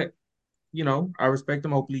but I respect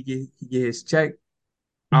him. Hopefully he get his check.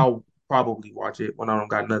 I'll probably watch it when I don't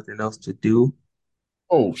got nothing else to do.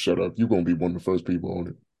 Oh, shut up. You're gonna be one of the first people on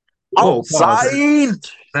it. Whoa, pause. Outside.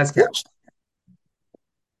 That's cap. What?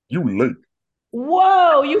 You late.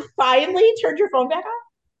 whoa! You finally turned your phone back on.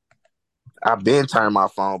 I've been turning my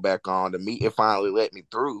phone back on. The meeting finally let me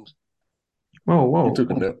through. Whoa, You whoa, took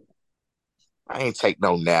a whoa. nap. I ain't take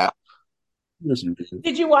no nap. Yes, you did.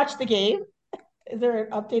 Did you watch the game? Is there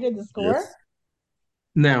an update in the score? Yes.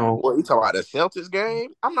 Now, What, you talking about the Celtics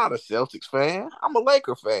game? I'm not a Celtics fan. I'm a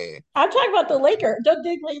Laker fan. I'm talking about the Lakers. Don't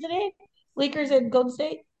they play today? Lakers and Golden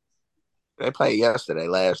State. They played yesterday,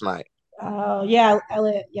 last night. Oh yeah,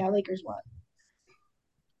 yeah, Lakers won.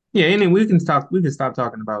 yeah, and then we can stop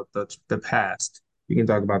talking about the past. We can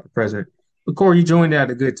talk about the present. But Corey, you joined at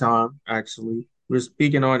a good time, actually. We're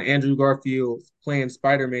speaking on Andrew Garfield playing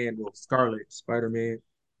Spider-Man, well, Scarlet Spider-Man,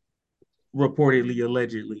 reportedly,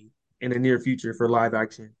 allegedly, in the near future for live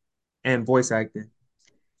action and voice acting.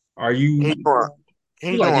 Are He you doing, you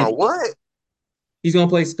he like doing Andrew Garfield? what? He's gonna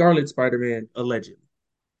play Scarlet Spider-Man, allegedly.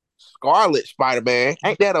 Scarlet Spider Man.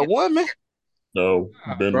 Ain't that a Yeah, woman? No,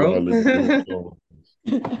 Ben bro. Riley doing so.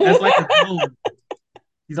 That's like a clone.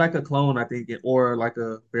 He's like a clone, I think, or like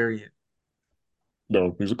a variant.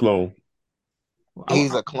 No, he's a clone.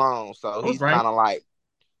 He's a clone, so I was he's right. kind of like,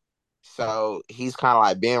 so he's kind of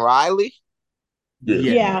like Ben Riley. Yes.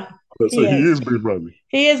 Yes, Yeah, Let's he say he is. is Ben Riley.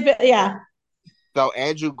 He is. Yeah, So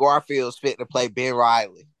Andrew Garfield's fit to play Ben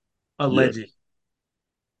Riley. Yes, alleged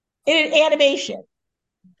in animation,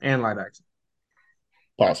 and live action.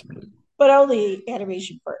 possibly. but only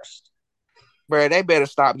animation first. Bro, they better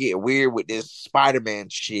stop getting weird with this Spider Man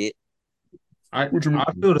shit. I What you I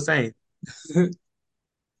mean? feel the same.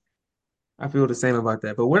 I feel the same about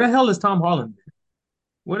that. But where the hell is Tom Holland?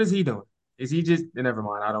 What is he doing? Is he just never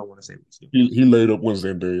mind? I don't want to say what he's doing. He laid up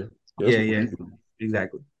Wednesday day. That's Yeah, what yeah, he do.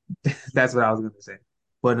 exactly. That's what I was gonna say.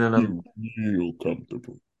 But He real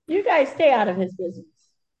comfortable. You guys stay out of his business.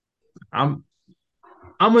 I'm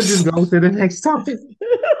I'm gonna just go to the next topic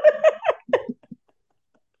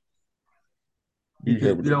He because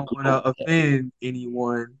having we a don't want to good offend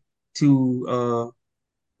anyone too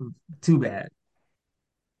too bad.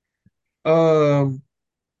 Um,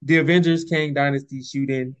 the Avengers Kang Dynasty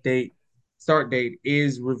shooting date start date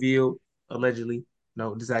is revealed allegedly.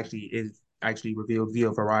 No, this actually is actually revealed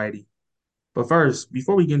via Variety. But first,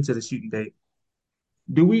 before we get into the shooting date,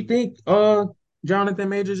 do we think Jonathan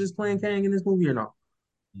Majors is playing Kang in this movie or not?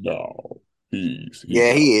 no. He's Yeah,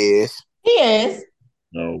 out. he is. He is.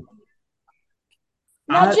 No.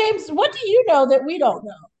 Now, I James, what do you know that we don't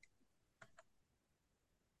know?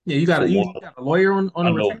 Yeah, you got For a one, you got a lawyer on I a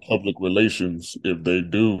know retainer. public relations, if they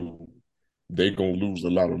do, they gonna lose a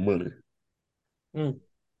lot of money. Mm,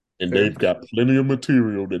 And fair. they've got plenty of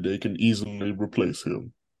material that they can easily replace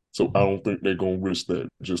him. So I don't think they're gonna risk that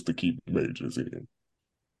just to keep Majors in.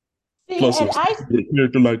 See, Plus, and with a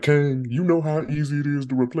character like Kang, you know how easy it is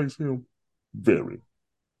to replace him. Very,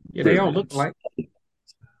 Yeah, they all very look easy. alike.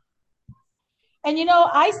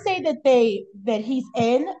 I say that he's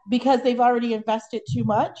in because they've already invested too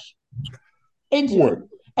much into What? him,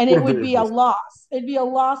 and What it have they would be a invested? loss. It'd be a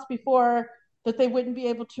loss before that they wouldn't be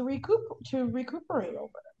able to recuperate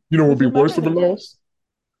over. You know what would Because be worse remember of a they did. loss?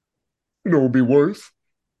 You know what would be worse?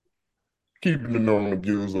 Keeping the known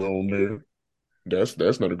abuser on there.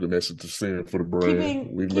 That's not a good message to send for the brand.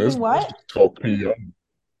 Keeping Let's what? just talk PR.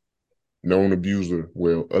 Known abuser,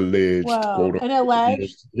 well, alleged, Well, quote an unquote.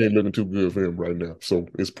 alleged. It ain't looking too good for him right now. So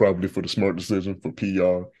it's probably for the smart decision for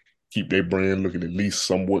PR. Keep their brand looking at least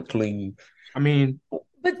somewhat clean. I mean,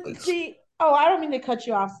 But Thanks. see, oh, I don't mean to cut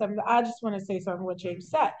you off. Some, I just want to say something what James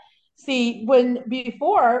said. See, when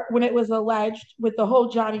it was alleged with the whole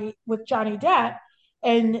Johnny Depp,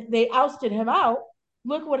 and they ousted him out,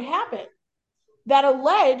 look what happened. That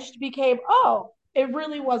alleged became, oh, it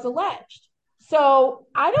really was alleged. So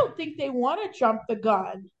I don't think they want to jump the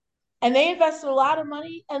gun. And they invested a lot of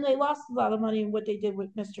money and they lost a lot of money in what they did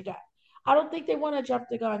with Mr. Depp. I don't think they want to jump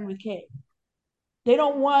the gun with King. They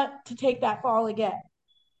don't want to take that fall again.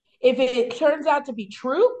 If it turns out to be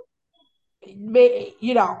true,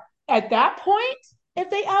 you know, at that point, if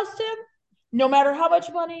they oust him, no matter how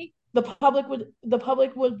much money, the public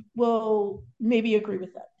would will maybe agree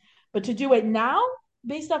with that. But to do it now,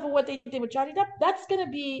 based off of what they did with Johnny Depp, that's going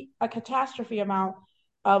to be a catastrophe amount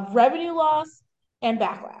of revenue loss and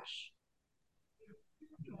backlash.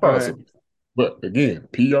 uh, Possibly. But again,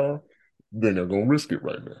 PR, they're not gonna risk it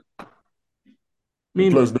right now. I And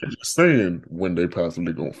mean, plus they're just saying when they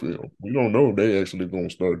possibly gonna film. We don't know if they actually gonna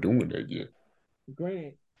start doing that yet.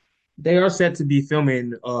 granted, they are set to be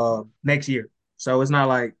filming next year, so it's not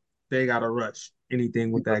like they gotta rush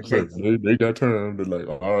anything with that So case. they got time. They're like,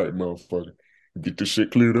 all right, motherfucker, get this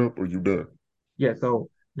shit cleared up or you done. Yeah, so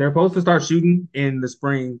they're supposed to start shooting in the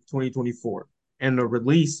spring 2024, and the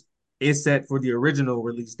release is set for the original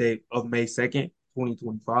release date of May 2nd,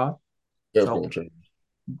 2025. That's So gonna change.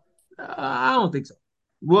 I don't think so.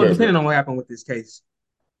 Well, That's depending gonna on what happened with this case.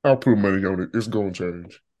 I'll put money on it. It's gonna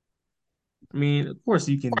change. I mean, of course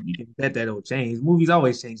you can bet that it'll change. Movies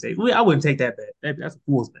always change dates. I wouldn't take that bet. That's a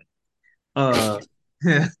fool's bet. Uh,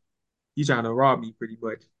 you trying to rob me pretty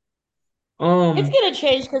much. It's Um, going to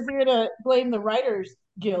change because you're going to blame the Writers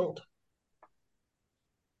Guild.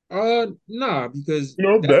 nah, because You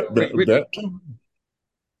know, that's already written.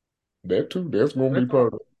 that too, that's gonna be That's all,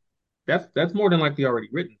 part of it. that's more than likely already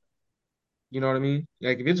written. You know what I mean?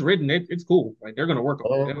 Like if it's written, it's cool. Like they're gonna work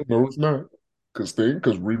on it. No, it's not. Because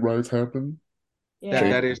rewrites happen, That Yeah.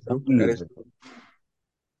 changes that is true. That years. is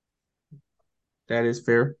that is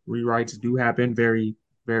fair. Rewrites do happen very,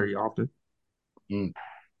 very often. Mm.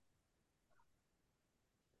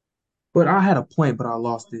 But I had a point, but I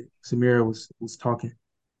lost it. Samira was talking.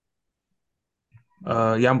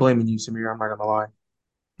 Yeah, I'm blaming you, Samira. I'm not gonna lie. I'm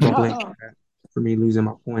gonna blame you Uh-uh. for that, for me losing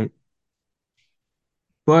my point.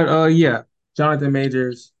 But yeah, Jonathan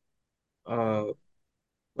Majors. Uh,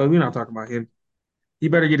 but we're not talking about him. He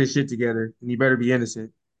better get his shit together, and he better be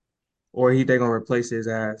innocent, or they gonna replace his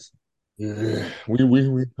ass. Yeah, we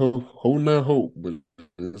holding out hope, but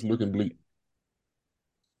it's looking bleak.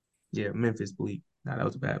 Yeah, Memphis Bleak. Nah, that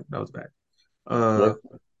was bad. That was bad. Uh,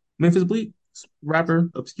 What? Memphis Bleak, rapper,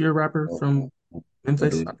 obscure rapper Uh, from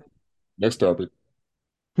Memphis. okay. Next topic.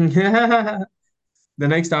 The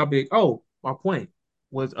next topic. Oh, my point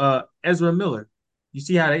was Ezra Miller. You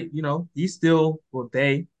see how he's still well,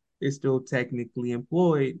 they is still technically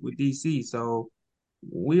employed with DC. So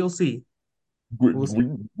we'll see. We, We'll see.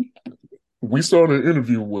 we we saw an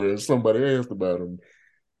interview where somebody asked about him.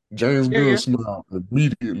 James Yeah, Gunn yeah. smile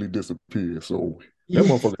immediately disappeared. So that Yeah.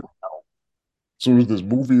 motherfucker, as soon as this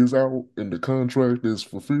movie is out and the contract is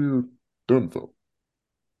fulfilled, done for.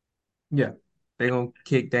 Yeah. They gonna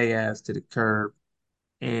kick their ass to the curb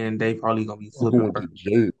and they probably gonna be I'm flipping going to burgers.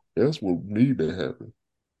 jail. That's what need to happen.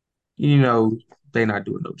 You know they not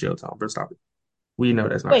doing no jail time. But stop it. We know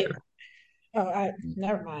that's not Wait. gonna Oh,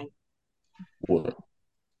 never mind. What?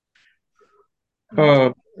 Next,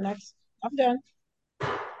 happen. next. I'm done.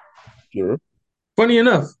 Sure. Funny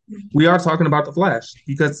enough, we are talking about the Flash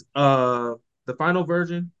because the final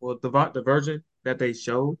version, well the version that they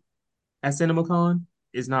showed at CinemaCon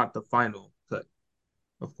is not the final cut,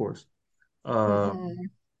 of course. Uh, Mm-mm.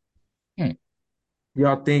 Hmm.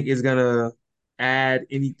 y'all think it's gonna add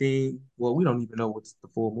anything? Well, we don't even know what the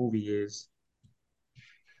full movie is.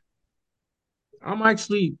 I'm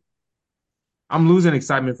actually I'm losing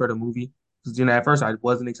excitement for the movie because at first I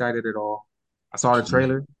wasn't excited at all. I saw the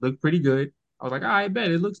trailer, looked pretty good. I was like, I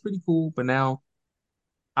bet it looks pretty cool, but now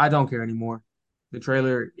I don't care anymore. The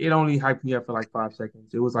trailer, it only hyped me up for like 5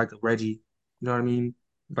 seconds. It was like a Reggie, you know what I mean?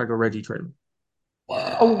 Like a Reggie trailer. A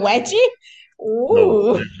Wow. wedgie? No,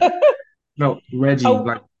 Ooh. No, Reggie, A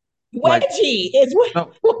like wedgie is what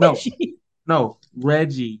no, no, wedgie. no,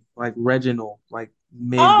 Reggie, like Reginald, like Oh,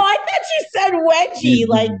 mid. I thought you said wedgie.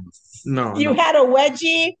 Like no. No, you no, had a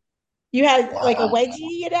wedgie. You had like a Wow.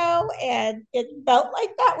 wedgie, and it felt like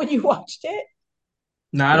that when you watched it.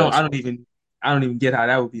 no. That's I don't even get how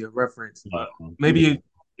that would be a reference. wow. Yeah, Maybe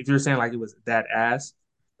if you're saying like it was that ass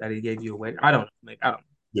that he gave you away, I don't know. Like, I don't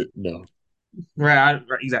yeah, no. know. Right,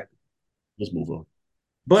 exactly. Let's move on.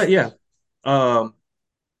 But yeah, um,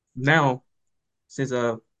 now since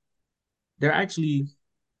they're actually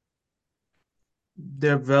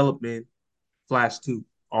development Flash 2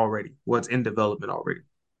 already. What's in development already.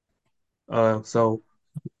 So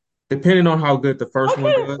depending on how good the How first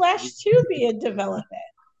one can a does, Flash 2 be in development?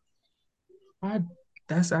 I,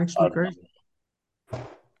 that's I actually don't crazy.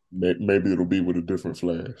 know. Maybe it'll be with a different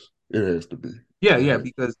flash. It has to be. Yeah, It yeah, has.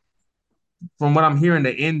 because from what I'm hearing,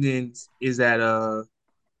 the endings is that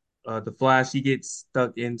the Flash he gets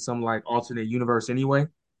stuck in some like alternate universe anyway,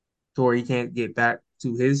 to where he can't get back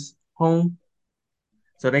to his home.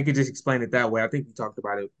 So they could just explain it that way. I think we talked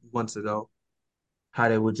about it months ago, how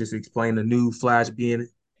they would just explain the new Flash being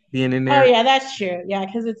in Oh there. yeah, that's true. Yeah,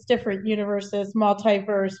 because it's different universes,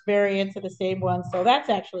 multiverse variants of the same one. So that's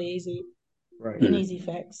actually easy, Right. an Yeah. easy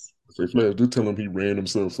fix. Say Flash, just tell him he ran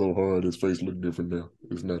himself so hard his face looked different now.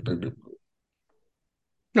 It's not that different.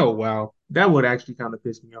 Oh wow, that would actually kind of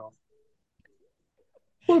piss me off.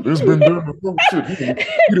 But it's been done before. Shit, he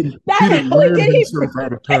Not didn't only ran did he himself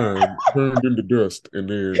out of time, turned into dust, and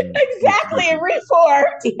then looks exactly different.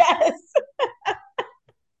 reformed, yes.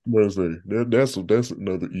 What I say? That's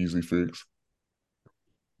another easy fix.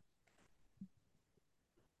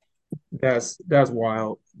 That's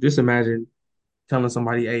wild. Just imagine telling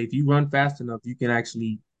somebody, "Hey, if you run fast enough, you can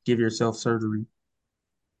actually give yourself surgery."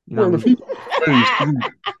 You know what I Well, mean?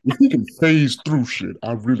 if he can phase through shit,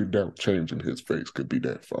 I really doubt changing his face could be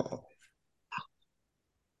that far.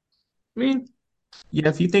 I mean, yeah.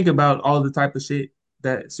 If you think about all the type of shit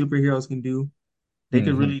that superheroes can do, they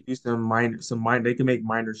could Hmm. really do some mind. They can make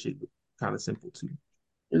minor shit kind of simple too.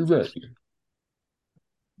 Exactly.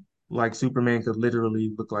 Like Superman could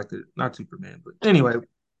literally look like a not Superman, but anyway,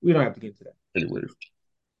 we don't have to get into that. Anyways,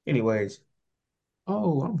 Anyways,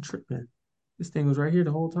 oh, I'm tripping. This thing was right here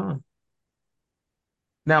the whole time.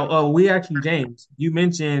 Now, we actually, James, you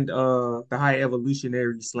mentioned the high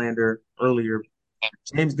evolutionary slander earlier.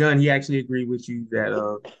 James Gunn, he actually agreed with you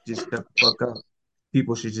that just shut the fuck up.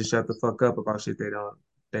 People should just shut the fuck up about shit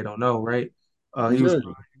they don't know, right? He was exactly.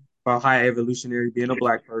 crying about high evolutionary being a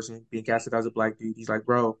black person, being casted as a black dude. He's like,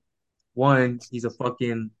 bro, one, he's a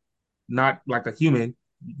fucking not like a human.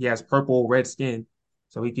 He has purple red skin,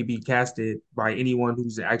 so he could be casted by anyone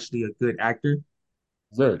who's actually a good actor.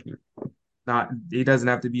 Exactly. Not he doesn't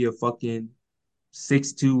have to be a fucking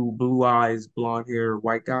 6'2", blue eyes, blonde hair,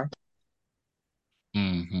 white guy.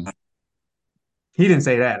 Hmm. He didn't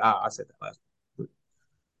say that. I said that last.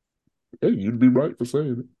 Hey, you'd be right for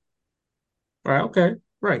saying it. Right. Okay.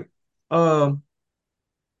 Right. Um.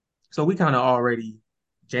 So we kind of already,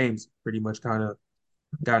 James, pretty much kind of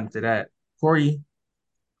got into that. Corey,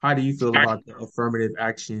 how do you feel about the affirmative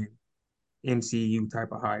action MCU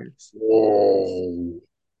type of hires? Whoa.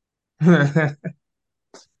 I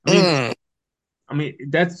mean, Mm,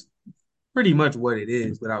 that's pretty much what it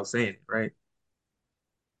is without saying it, right?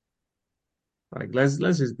 Like let's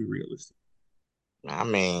just be realistic. I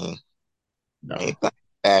mean, No. anything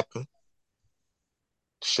happen.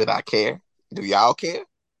 Should I care? Do y'all care?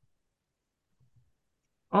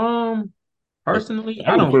 Um, Like, personally,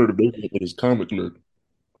 I I don't. prefer to make it with his comic look.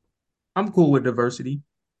 I'm cool with diversity.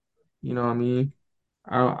 You know what I mean?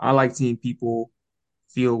 I like seeing people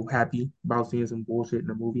feel happy about seeing some bullshit in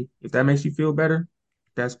a movie. If that makes you feel better,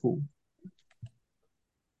 that's cool.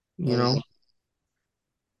 You know? Mm,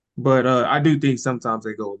 But I do think sometimes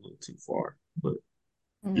they go a little too far. But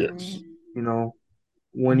Yes. Mm. you know,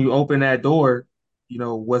 when you open that door,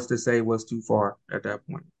 what's to say what's too far at that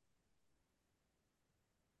point,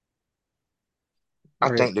 I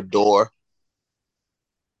right? think the door.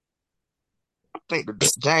 I think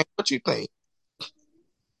James. What you think?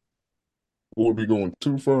 Would be going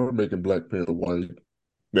too far, making Black Panther white.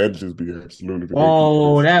 That'd just be absolutely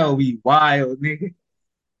Oh, ridiculous. that would be wild, nigga.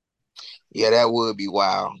 Yeah, that would be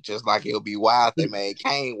wild. Just like it would be wild if they made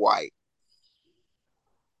Kane white.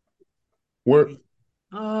 What?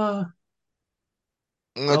 Uh,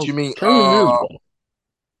 What oh, you mean? Kane is white.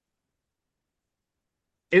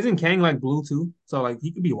 isn't Kang like blue too? So like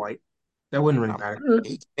he could be white. That wouldn't really I matter.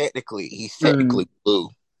 Yeah, he's yeah, technically blue.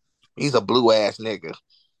 He's a blue ass nigga.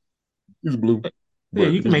 he's blue, Yeah, but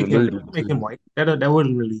he's you related can make him to white. That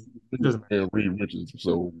wouldn't really it doesn't matter. and Reed Richards.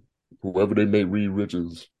 So whoever they make Reed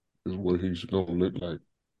Richards is what he's gonna look like.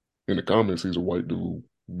 In the comics, he's a white dude,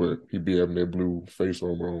 but he be having that blue face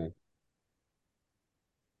on wrong.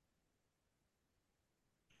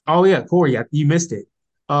 Oh yeah, Corey, you missed it.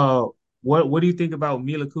 Uh, what do you think about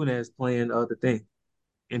Mila Kunis playing the thing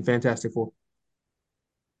in Fantastic Four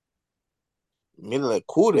Mila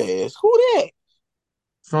Kunis, who that?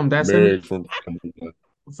 from that 70 Meg from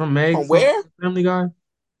from Meg From from where? Family Guy?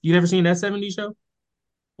 You never seen that 70s show?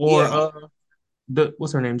 Or Yeah, the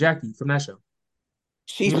what's her name? Jackie from that show.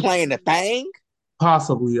 she's Mila playing the thing.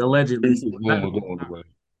 possibly, allegedly. This is rumor going away.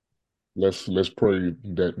 Let's pray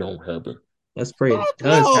that don't happen. Let's pray it Fuck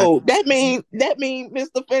does happen. no. That mean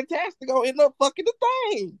Mr. Fantastic gonna end up fucking the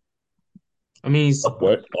thing. I mean,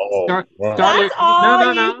 What? Oh, wow. That's Scarlet. No, all no,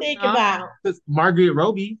 you no, think no. about. Because Margaret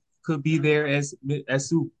Robbie could be there as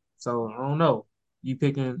Sue. So I don't know. You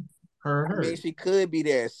picking her, or I mean, her? she could be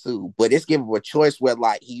there, Sue, but it's giving her a choice where,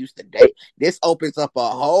 like, he used to date. This opens up a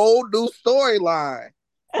whole new storyline.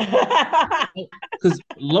 Because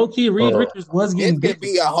low key, Reed Uh, Richards was This getting could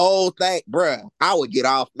busy. be a whole thing, bruh. I would get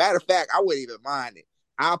off. Matter of fact, I wouldn't even mind it.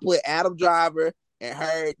 I'll put Adam Driver and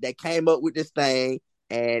her that came up with this thing,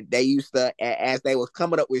 and they used to, as they was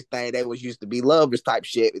coming up with this thing, they was used to be lovers type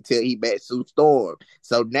shit until he met Sue Storm.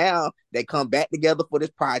 So now they come back together for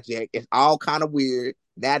this project. It's all kind of weird.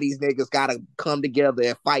 Now these niggas gotta come together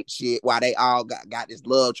and fight shit while they all got this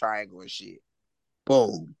love triangle and shit.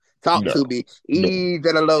 Boom. Talk no, to me. no. Ease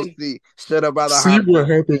and a low C. Shut up, brother See what Hollywood.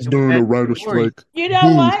 happens during a That writer's Corey, strike. You know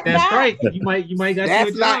Boom. what? that That strike, you might got you a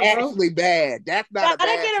That's not job, bro. actually bad. That's not a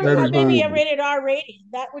that'll bad get That a is strike. maybe a horrible. rated R rating.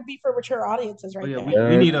 That would be for mature audiences Oh right yeah, there.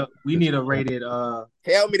 That we is need a horrible. rated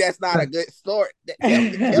Tell me that's not a good story. Tell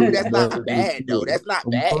me That That's is that's not not a good bad though. story. That's not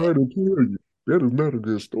I'm bad. trying to tell you. That is not a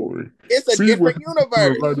good story. It's a See what different happens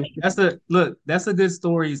during a universe. writer's strike. that's a look. That's a good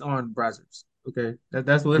stories on browsers. Okay,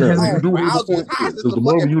 that's what Now, that's a you On good do have a browsers, point how there, is this because a the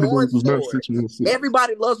Marvel fucking Universe porn is not story? 616,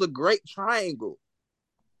 Everybody loves a great triangle.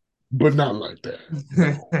 but not like that.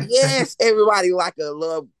 No. Yes, everybody like a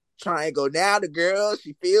love triangle. Now the girl,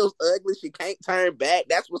 she feels ugly. She can't turn back.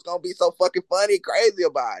 That's what's gonna be so fucking funny, crazy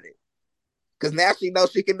about it. Cause now she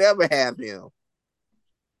knows she can never have him.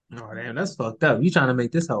 Oh damn, that's fucked up. You trying to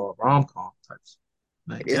make this whole rom com types?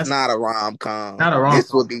 Like It's that's not a rom com. not a rom This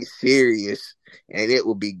com. will be serious and it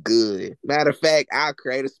will be good. Matter of fact, I'll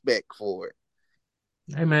create a spec for it.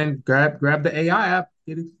 Hey man, grab the AI app,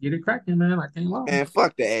 get it cracking, man. I can't lie. Man,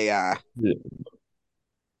 fuck the AI. Yeah.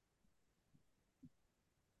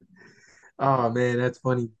 Oh man, that's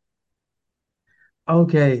funny.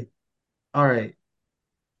 Okay, all right.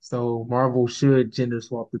 So Marvel should gender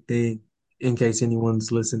swap the thing in case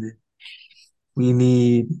anyone's listening. We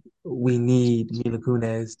need Mila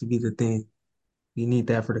Kunis to be the thing. We need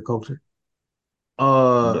that for the culture.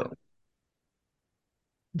 Uh, No.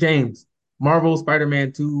 James, Marvel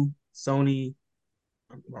Spider-Man 2, Sony.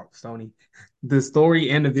 The story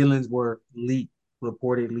and the villains were leaked,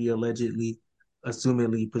 reportedly, allegedly,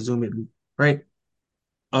 assumedly, presumably, right?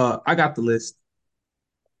 I got the list.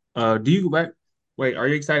 Do you wait, are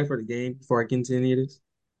you excited for the game before I continue this?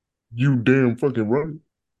 You damn fucking right.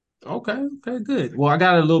 Okay, okay, good. Well, I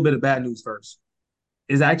got a little bit of bad news first.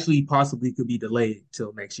 It's actually possibly could be delayed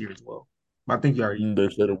till next year as well. I think you already. They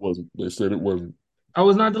said it wasn't. They said it wasn't. Oh,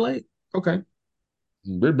 it's not delayed. Okay.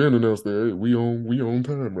 They been announced that hey, we on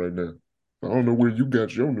time right now. I don't know where you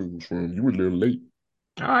got your news from. You were a little late.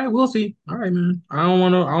 All right, we'll see. All right, man. I don't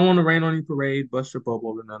wanna rain on your parade, bust your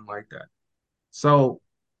bubble, or nothing like that. So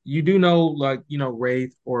you do know, like,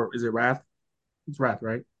 Wraith, or is it Wrath? It's Wrath,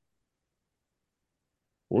 right?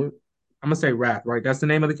 What? I'm gonna say Wrath, right? That's the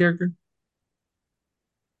name of the character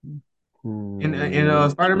in I'm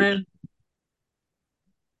Spider-Man.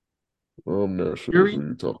 not sure Yuri, who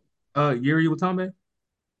you talking. Yuri Watanabe.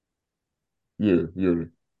 Yeah, yeah.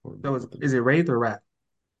 So is it Wraith or Wrath?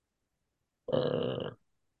 Uh,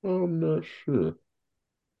 I'm not sure.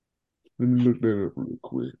 Let me look that up real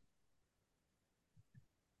quick.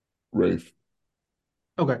 Rafe.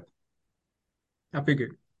 Okay, I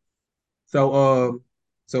figured. So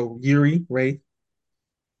so Yuri, Wraith.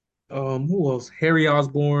 Who else? Harry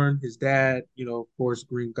Osborn, his dad. Of course,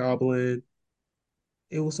 Green Goblin.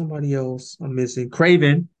 It was somebody else. I'm missing.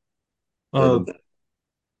 Craven. Uh, Raven.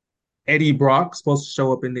 Eddie Brock supposed to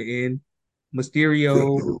show up in the end.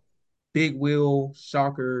 Mysterio, Big Will,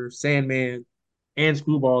 Shocker, Sandman, and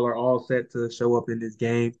Screwball are all set to show up in this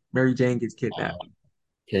game. Mary Jane gets I kidnapped.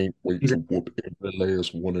 can't wait He's- to whoop every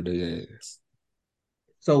last one of their ass.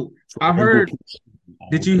 So So I I go heard. to all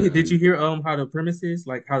Did you day. hear how the premise is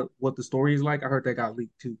like how what the story is like? I heard that got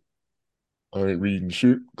leaked too. I ain't reading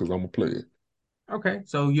shit because I'm gonna play it. Okay,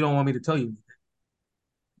 so you don't want me to tell you?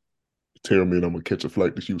 Tell me and I'm gonna catch a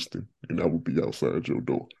flight to Houston and I will be outside your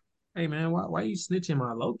door. Hey man, why you snitching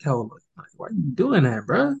my local? Like, why you doing that,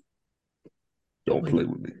 bro? Don't Like, play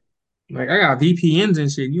with me. like I got VPNs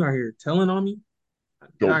and shit. And you out here telling on me? Yeah,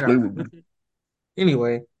 Don't I play got. with me.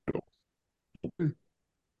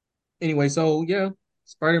 Anyway, so yeah,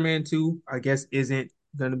 Spider-Man 2, I guess, isn't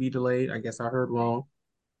gonna be delayed. I guess I heard wrong,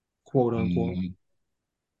 quote unquote.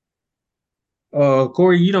 Mm,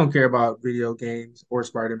 Corey, you don't care about video games or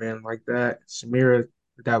Spider-Man like that. Samira,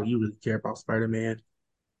 I doubt you really care about Spider-Man.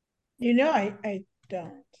 I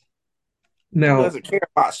don't. Who Now, doesn't care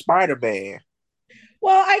about Spider Man?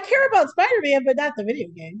 Well, I care about Spider-Man, but not the video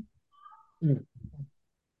game.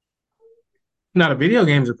 now the video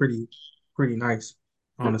games are pretty nice,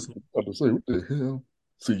 yeah, honestly. I was about to say, what the hell?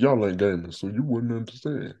 See, y'all ain't gamers, so you wouldn't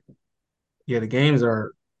understand. Yeah, the games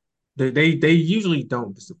are they usually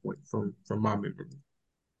don't disappoint from my memory.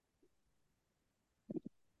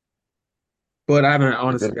 But I haven't If it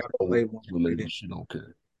honestly ain't I haven't Star Wars played one in a related, minute. she don't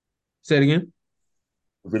care. Say it again.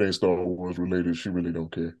 If it ain't Star Wars related, she really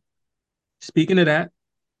don't care. Speaking of that,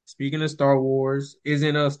 speaking of Star Wars,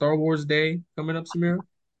 isn't a Star Wars Day coming up, Samira?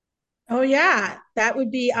 Oh yeah, that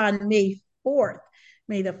would be on May 4th.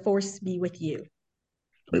 May the force be with you.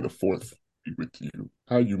 May the fourth be with you.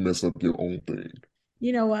 How you mess up your own thing?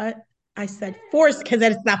 You know what? I said force because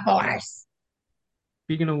it's the force.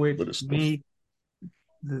 Speaking of But which, it's the me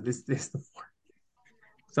this the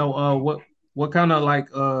so what kind of like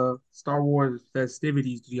Star Wars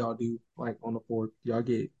festivities do y'all do like on the 4th? Do y'all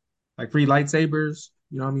get like free lightsabers?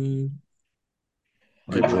 You know what I mean?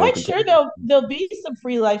 get Like I'm drunk quite and sure talk. there'll be some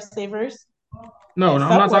free lifesavers no, I'm not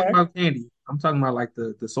talking somewhere. about candy. I'm talking about like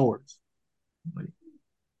the swords.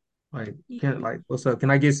 Like can like what's up? Can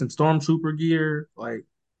I get some stormtrooper gear? Like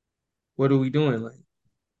what are we doing? Like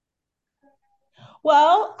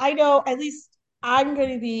Well, I know at least I'm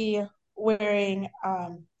going to be wearing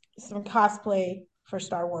some cosplay for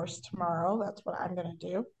Star Wars tomorrow. That's what I'm going to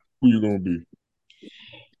do. Who you gonna be?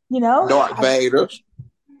 You know, Darth Vader.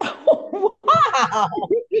 wow.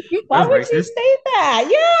 Why that's would you racist. say that?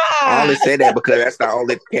 I only Yeah. say that because that's the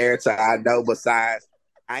only character I know besides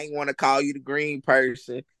I ain't want to call you the green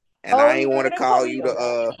person, and I Oh, ain't we're want to gonna call call you you the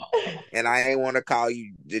Yoda. and I ain't want to call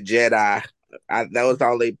you the Jedi. Those the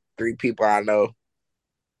only three people I know.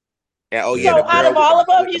 And oh yeah, So the out girl of with all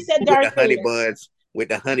the of them, you said Darth Vader. with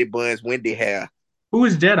the honey buns, windy hair. Who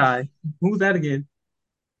is Jedi? Who's that again?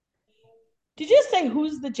 Did you say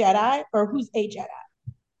who's the Jedi or who's a Jedi?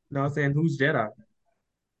 No, I'm saying who's Jedi?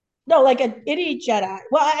 No, like any Jedi.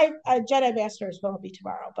 Well, a Jedi Master is going to be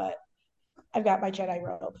tomorrow, but I've got my Jedi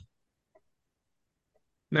robe.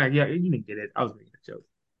 Nah, yeah, you didn't get it. I was making a joke.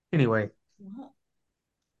 Anyway,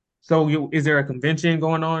 so is there a convention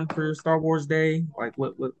going on for Star Wars Day? Like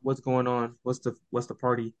what's going on? What's the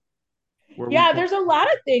party? Where we Yeah, going? there's a lot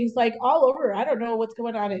of things like all over. I don't know what's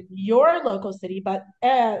going on in your local city, but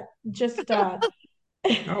just Oh,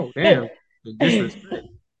 but damn. The disrespect.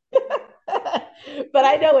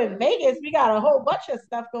 I know in Vegas we got a whole bunch of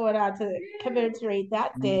stuff going on to commemorate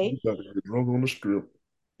that day. You gotta get drunk on the strip.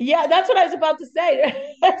 Yeah, that's what I was about to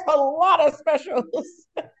say. There's a lot of specials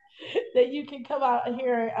that you can come out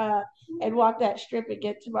here and walk that strip and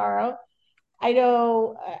get tomorrow. I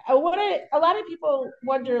know. A lot of people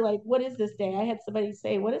wonder, like, what is this day? I had somebody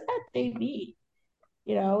say, "What does that day mean?"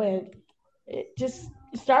 You know, and it just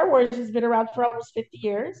Star Wars has been around for almost 50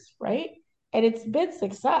 years, right? And it's been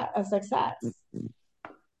a success.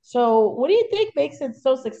 So, what do you think makes it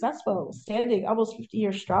so successful, standing almost 50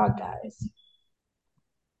 years strong, guys?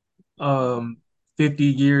 50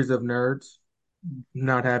 years of nerds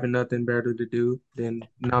not having nothing better to do than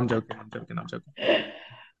no, I'm joking.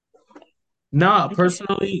 Nah,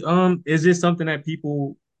 personally, is this something that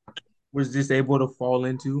people was just able to fall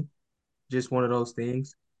into? Just one of those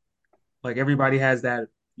things. Like everybody has that,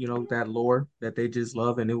 that lore that they just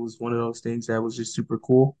love, and it was one of those things that was just super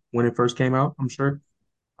cool when it first came out. I'm sure.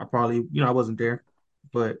 I probably, I wasn't there,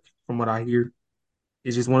 but from what I hear,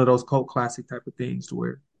 it's just one of those cult classic type of things to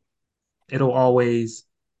where it'll always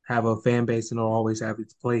have a fan base and it'll always have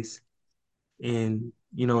its place in,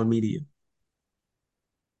 in media.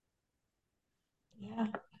 Yeah.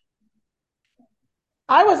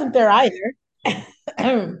 I wasn't there either.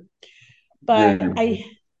 Yeah, but I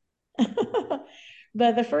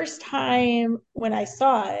but the first time when I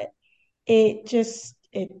saw it,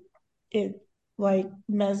 it like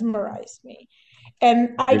mesmerized me.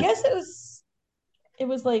 And I yeah. guess it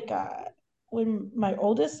was like when my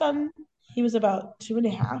oldest son, he was about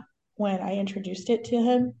 2.5 when I introduced it to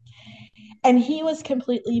him, and he was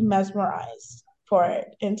completely mesmerized for it.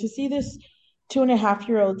 And to see this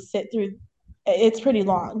 2.5-year-old sit through, it's pretty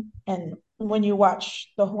long. And when you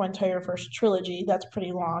watch the whole entire first trilogy, that's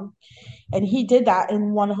pretty long. And he did that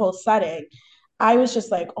in one whole setting. I was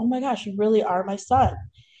just like, oh my gosh, you really are my son.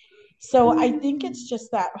 So I think it's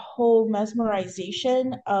just that whole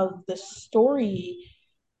mesmerization of the story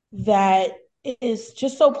that is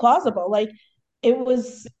just so plausible. Like it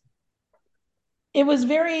was it was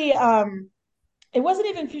very it wasn't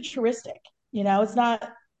even futuristic. It's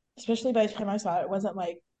not, especially by the time I saw it, it wasn't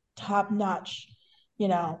like top notch, you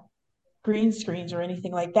know, green screens or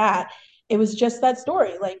anything like that. It was just that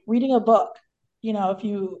story, like reading a book. If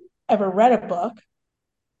you ever read a book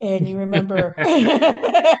and you remember,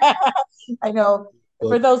 I know for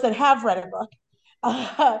But those that have read a book,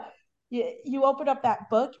 uh, you open up that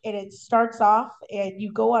book and it starts off and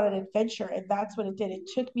you go on an adventure. And that's what it did. It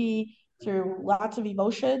took me through lots of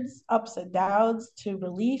emotions, ups and downs, to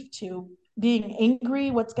relief, to being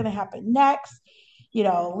angry, what's going to happen next,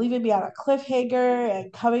 leaving me on a cliffhanger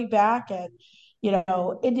and coming back and,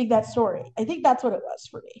 ending that story. I think that's what it was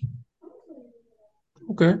for me.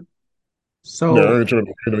 Okay. now I So ain't trying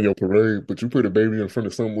to rain on your parade, but you put a baby in front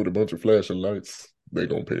of something with a bunch of flashing lights, they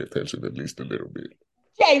gonna pay attention at least a little bit.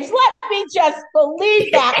 James, let me just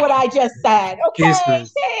believe that what I just said. Okay. history.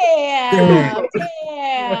 Damn.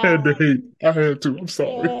 I had to Damn. hate. I had to. I'm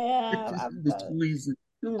sorry. Damn. I'm It was done. too easy.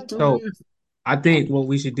 It was I'm too done. So easy. I think what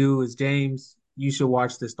we should do is, James, you should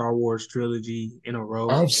watch the Star Wars trilogy in a row.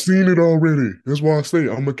 I've seen it already. That's why I say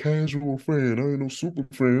I'm a casual fan. I ain't no super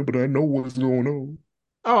fan, but I know what's going on.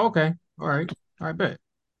 Oh, okay. All right. All right, bet.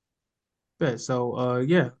 Bet. So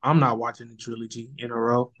yeah, I'm not watching the trilogy in a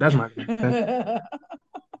row. That's not gonna happen.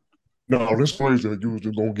 No, that's crazy. You was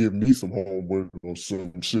just gonna give me some homework or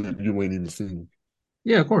some shit you ain't even seen.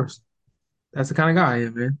 Yeah, of course. That's the kind of guy I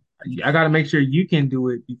am, man. I gotta make sure you can do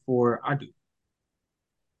it before I do.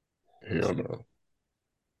 Hell no.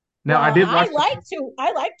 Now I Well, did I watch the like to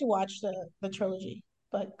I like to watch the trilogy,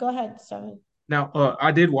 but go ahead, Seven. now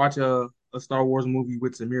I did watch a Star Wars movie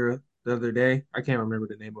with Samira the other day. I can't remember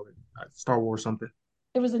the name of it. Star Wars something.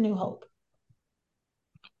 It was A New Hope.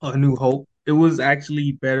 A New Hope. It was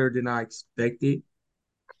actually better than I expected.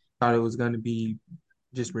 Thought it was gonna be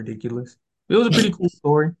just ridiculous. It was a pretty cool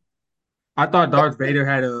story. I thought Darth Vader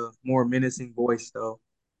had a more menacing voice though.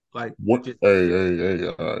 Like What? just Hey,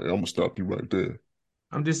 all right, I'm gonna stop you right there.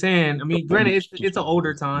 I'm just saying, I mean, granted Don't it's an disrespect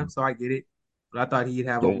older this. time, so I get it. But I thought he'd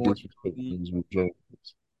have a Don't more disrespect beat. things with Jones.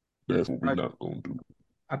 That's what we I, not gonna do.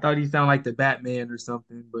 I thought he sounded like the Batman or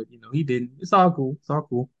something, but he didn't. It's all cool. It's all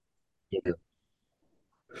cool. Yeah.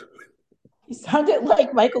 He sounded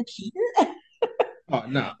like Michael Keaton. Oh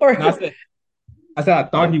no. No, or I said I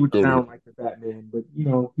thought he No, would go ahead. sound like the Batman, but he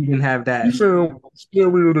didn't have You that. sound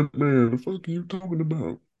scarier than man. The fuck are you talking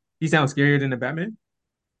about? He sounds scarier than the Batman.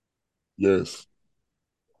 Yes.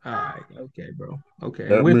 All right, okay, bro. Okay,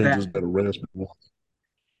 That with man that, just got a raspy voice.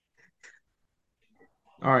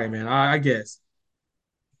 all right, man. I guess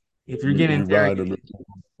if you're getting You ride a interrogated, little too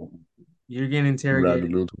hard. you're getting You ride a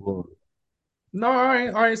interrogated. little too hard. No, all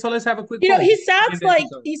right. So let's have a quick poll he before we sounds end the like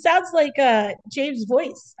episode. he sounds like James'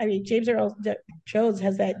 voice. I mean, James Earl Jones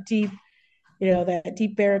has that deep, that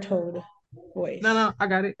deep baritone No, voice. no, I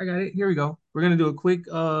got it. I got it. Here we go. We're gonna do a quick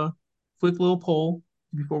little poll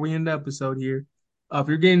before we end the episode here. If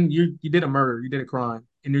you're getting you did a murder, you did a crime,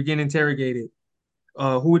 and you're getting interrogated,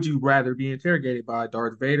 who would you rather be interrogated by,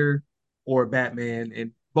 Darth Vader or Batman?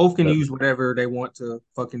 And both can use Batman. whatever they want to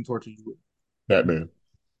fucking torture you with. Batman.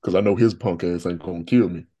 Because I know his punk ass ain't gonna kill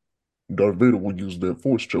me. Darth Vader will use that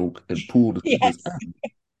force choke and pull the Yes. this out.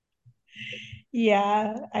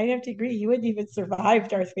 Yeah, I have to agree. You wouldn't even survive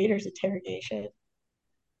Darth Vader's interrogation.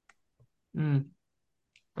 Mm.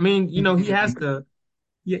 I mean, he has to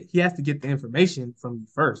get the information from you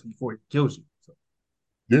first before he kills you. So,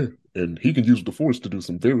 Yeah, and he can use the force to do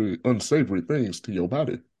some very unsavory things to your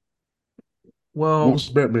body. well, What's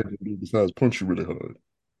Batman gonna do besides punch you really hard?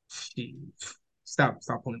 shit. Stop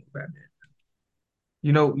pulling the Batman.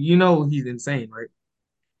 You know he's insane, right?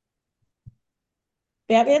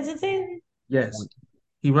 Batman's insane. Yes.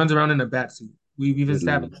 He runs around in a bat suit. We've That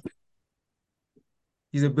established is.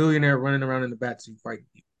 he's a billionaire running around in a bat suit fighting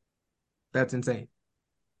people. That's insane.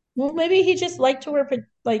 Well, maybe he just liked to wear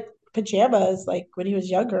like pajamas, like when he was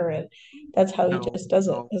younger, and that's how he No, just does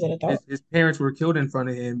it no. as an adult. His parents were killed in front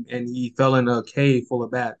of him, and he fell in a cave full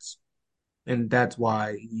of bats, and that's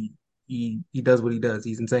why he does what he does.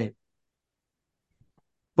 He's insane.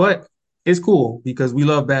 But it's cool because we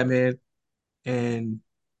love Batman, and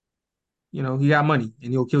he got money,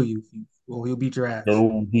 and he'll kill you. Well, he'll beat your ass.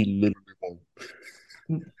 No, he literally won't.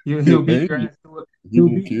 He'll He'll beat hang your you. ass. He He'll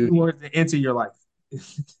won't beat you kill you. towards the end of your life.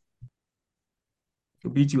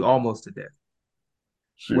 He'll beat you almost to death.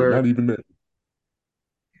 Shit, Where not even that.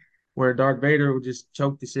 where Darth Vader will just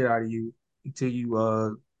choke the shit out of you until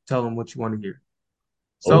you tell him what you want to hear.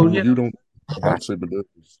 So Oh, you don't I lightsaber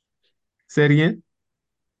does. say it again.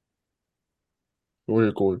 Go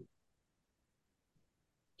ahead, Corey.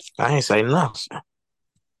 ain't say nothing,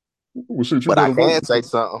 Well, shit, you but got I a right can to say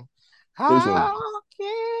something. say something. How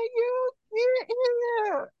can you get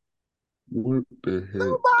here? What the heck?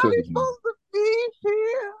 Nobody's Cousin. supposed to be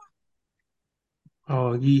here.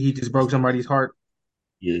 Oh, he just broke somebody's heart.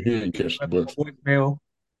 Yeah, he ain't catch the Left them a bus. voicemail.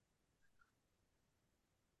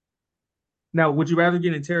 Now, would you rather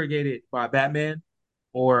get interrogated by Batman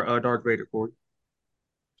or Darth Vader, Corey?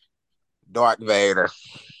 Darth Vader.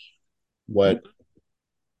 What?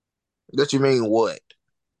 What you mean what?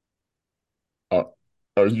 Are,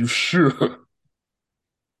 are you sure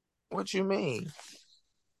What you mean?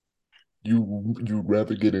 you'd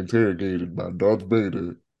rather get interrogated by Darth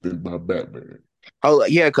Vader than by Batman? Oh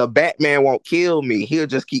yeah, cause Batman won't kill me. He'll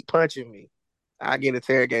just keep punching me. I get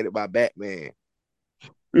interrogated by Batman.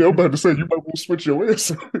 Yeah, I'm about to say you might want to switch your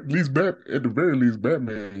answer. At least at the very least,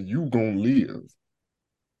 Batman, you gonna live.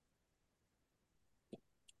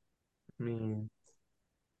 I mean,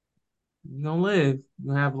 you're gonna live.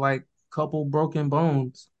 You have like a couple broken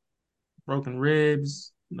bones, broken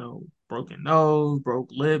ribs, broken nose,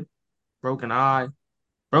 broke lip, broken eye,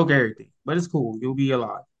 broke everything. But it's cool. You'll be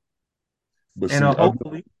alive. But And see, I know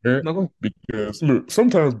hopefully, that no, go ahead. because look,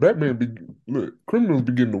 sometimes criminals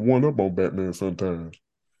begin to one up on Batman sometimes.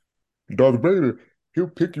 Darth Vader, he'll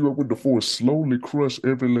pick you up with the Force, slowly crush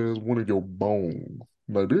every last one of your bones.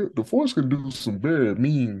 Like the Force can do some very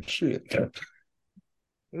mean shit.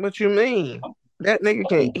 What you mean? That nigga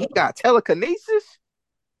can he got telekinesis?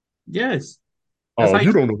 Yes, that's Oh, how you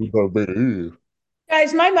you don't kill know who people. Darth Vader is.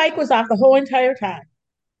 Guys, my mic was off the whole entire time.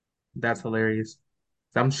 That's hilarious.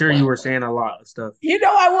 I'm sure you Wow. were saying a lot of stuff. You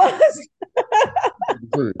know I was.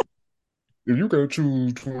 If you gotta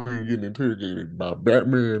choose between getting interrogated by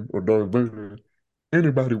Batman or Darth Vader,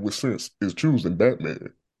 anybody with sense is choosing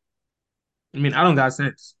Batman. I mean, I don't got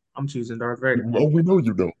sense. I'm choosing Darth Vader. Oh, we know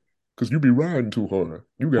you don't, because you be riding too hard.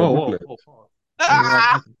 You got Whoa, whoa, whiplash. whoa, pause. I ain't riding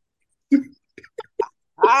Ah, nothing.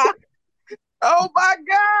 ah, oh my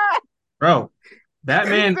god! Bro, He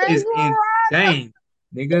Batman said is you were right. insane,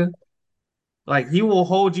 nigga. Like he will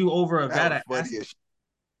hold you over a That vat was of funny acid. as shit.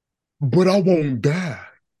 But I won't die.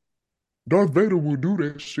 Darth Vader will do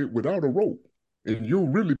that shit without a rope, and you'll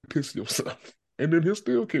really piss yourself, and then he'll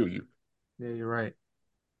still kill you. Yeah, you're right.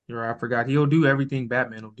 You're right. I forgot. He'll do everything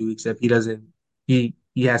Batman will do, except he doesn't. He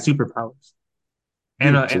has superpowers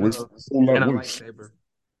and Yeah, a and so it's a a whole lot and a worse. lightsaber.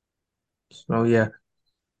 So yeah,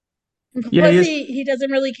 yeah, he Plus is. he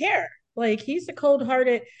doesn't really care. Like he's a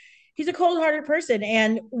cold-hearted person.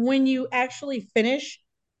 And when you actually finish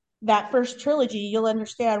that first trilogy, you'll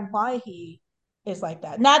understand why he is like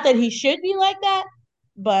that. Not that he should be like that,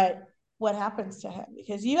 but what happens to him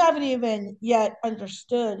because you haven't even yet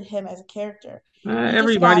understood him as a character. You just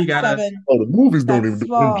Everybody got got a. seven, Oh, the movies don't that even do him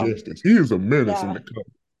small, justice. He is a menace in yeah. the comic.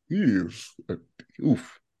 He is,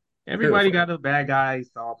 oof, Everybody terrifying. got a bad guy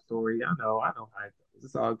sob story. I know. I know how it goes.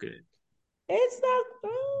 It's all good. It's not.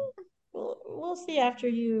 We'll see after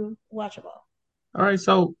you watch them all. All right.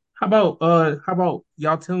 So how about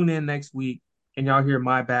y'all tune in next week and y'all hear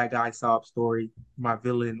my bad guy sob story, my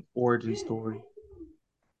villain origin story.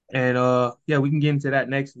 And yeah, we can get into that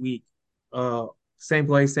next week. Uh Same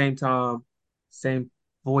place, same time, same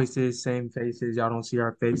voices, same faces. Y'all don't see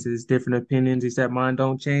our faces, different opinions, except mine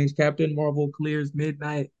don't change. Captain Marvel clears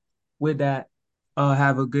midnight. With that,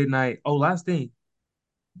 have a good night. Oh, last thing.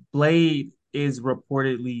 Blade is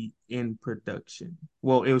reportedly in production.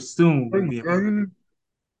 Well, it was soon will be in production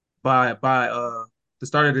by the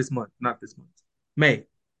start of this month, not this month. May.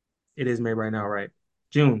 It is May right now, right?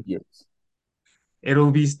 June. Yes.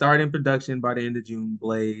 It'll be starting production by the end of June.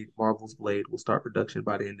 Marvel's Blade will start production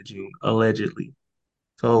by the end of June, allegedly.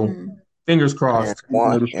 So Mm. fingers And crossed. Green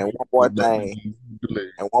one Light and Australia one more will not thing. be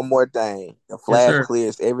delayed. And one more thing. The Yes, Flash sir.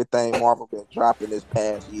 clears everything Marvel been dropping this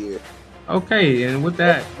past year. Okay, and with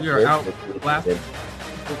that, we are That's out. what Blasting.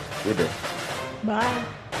 we're done. Bye.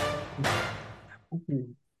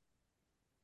 Ooh.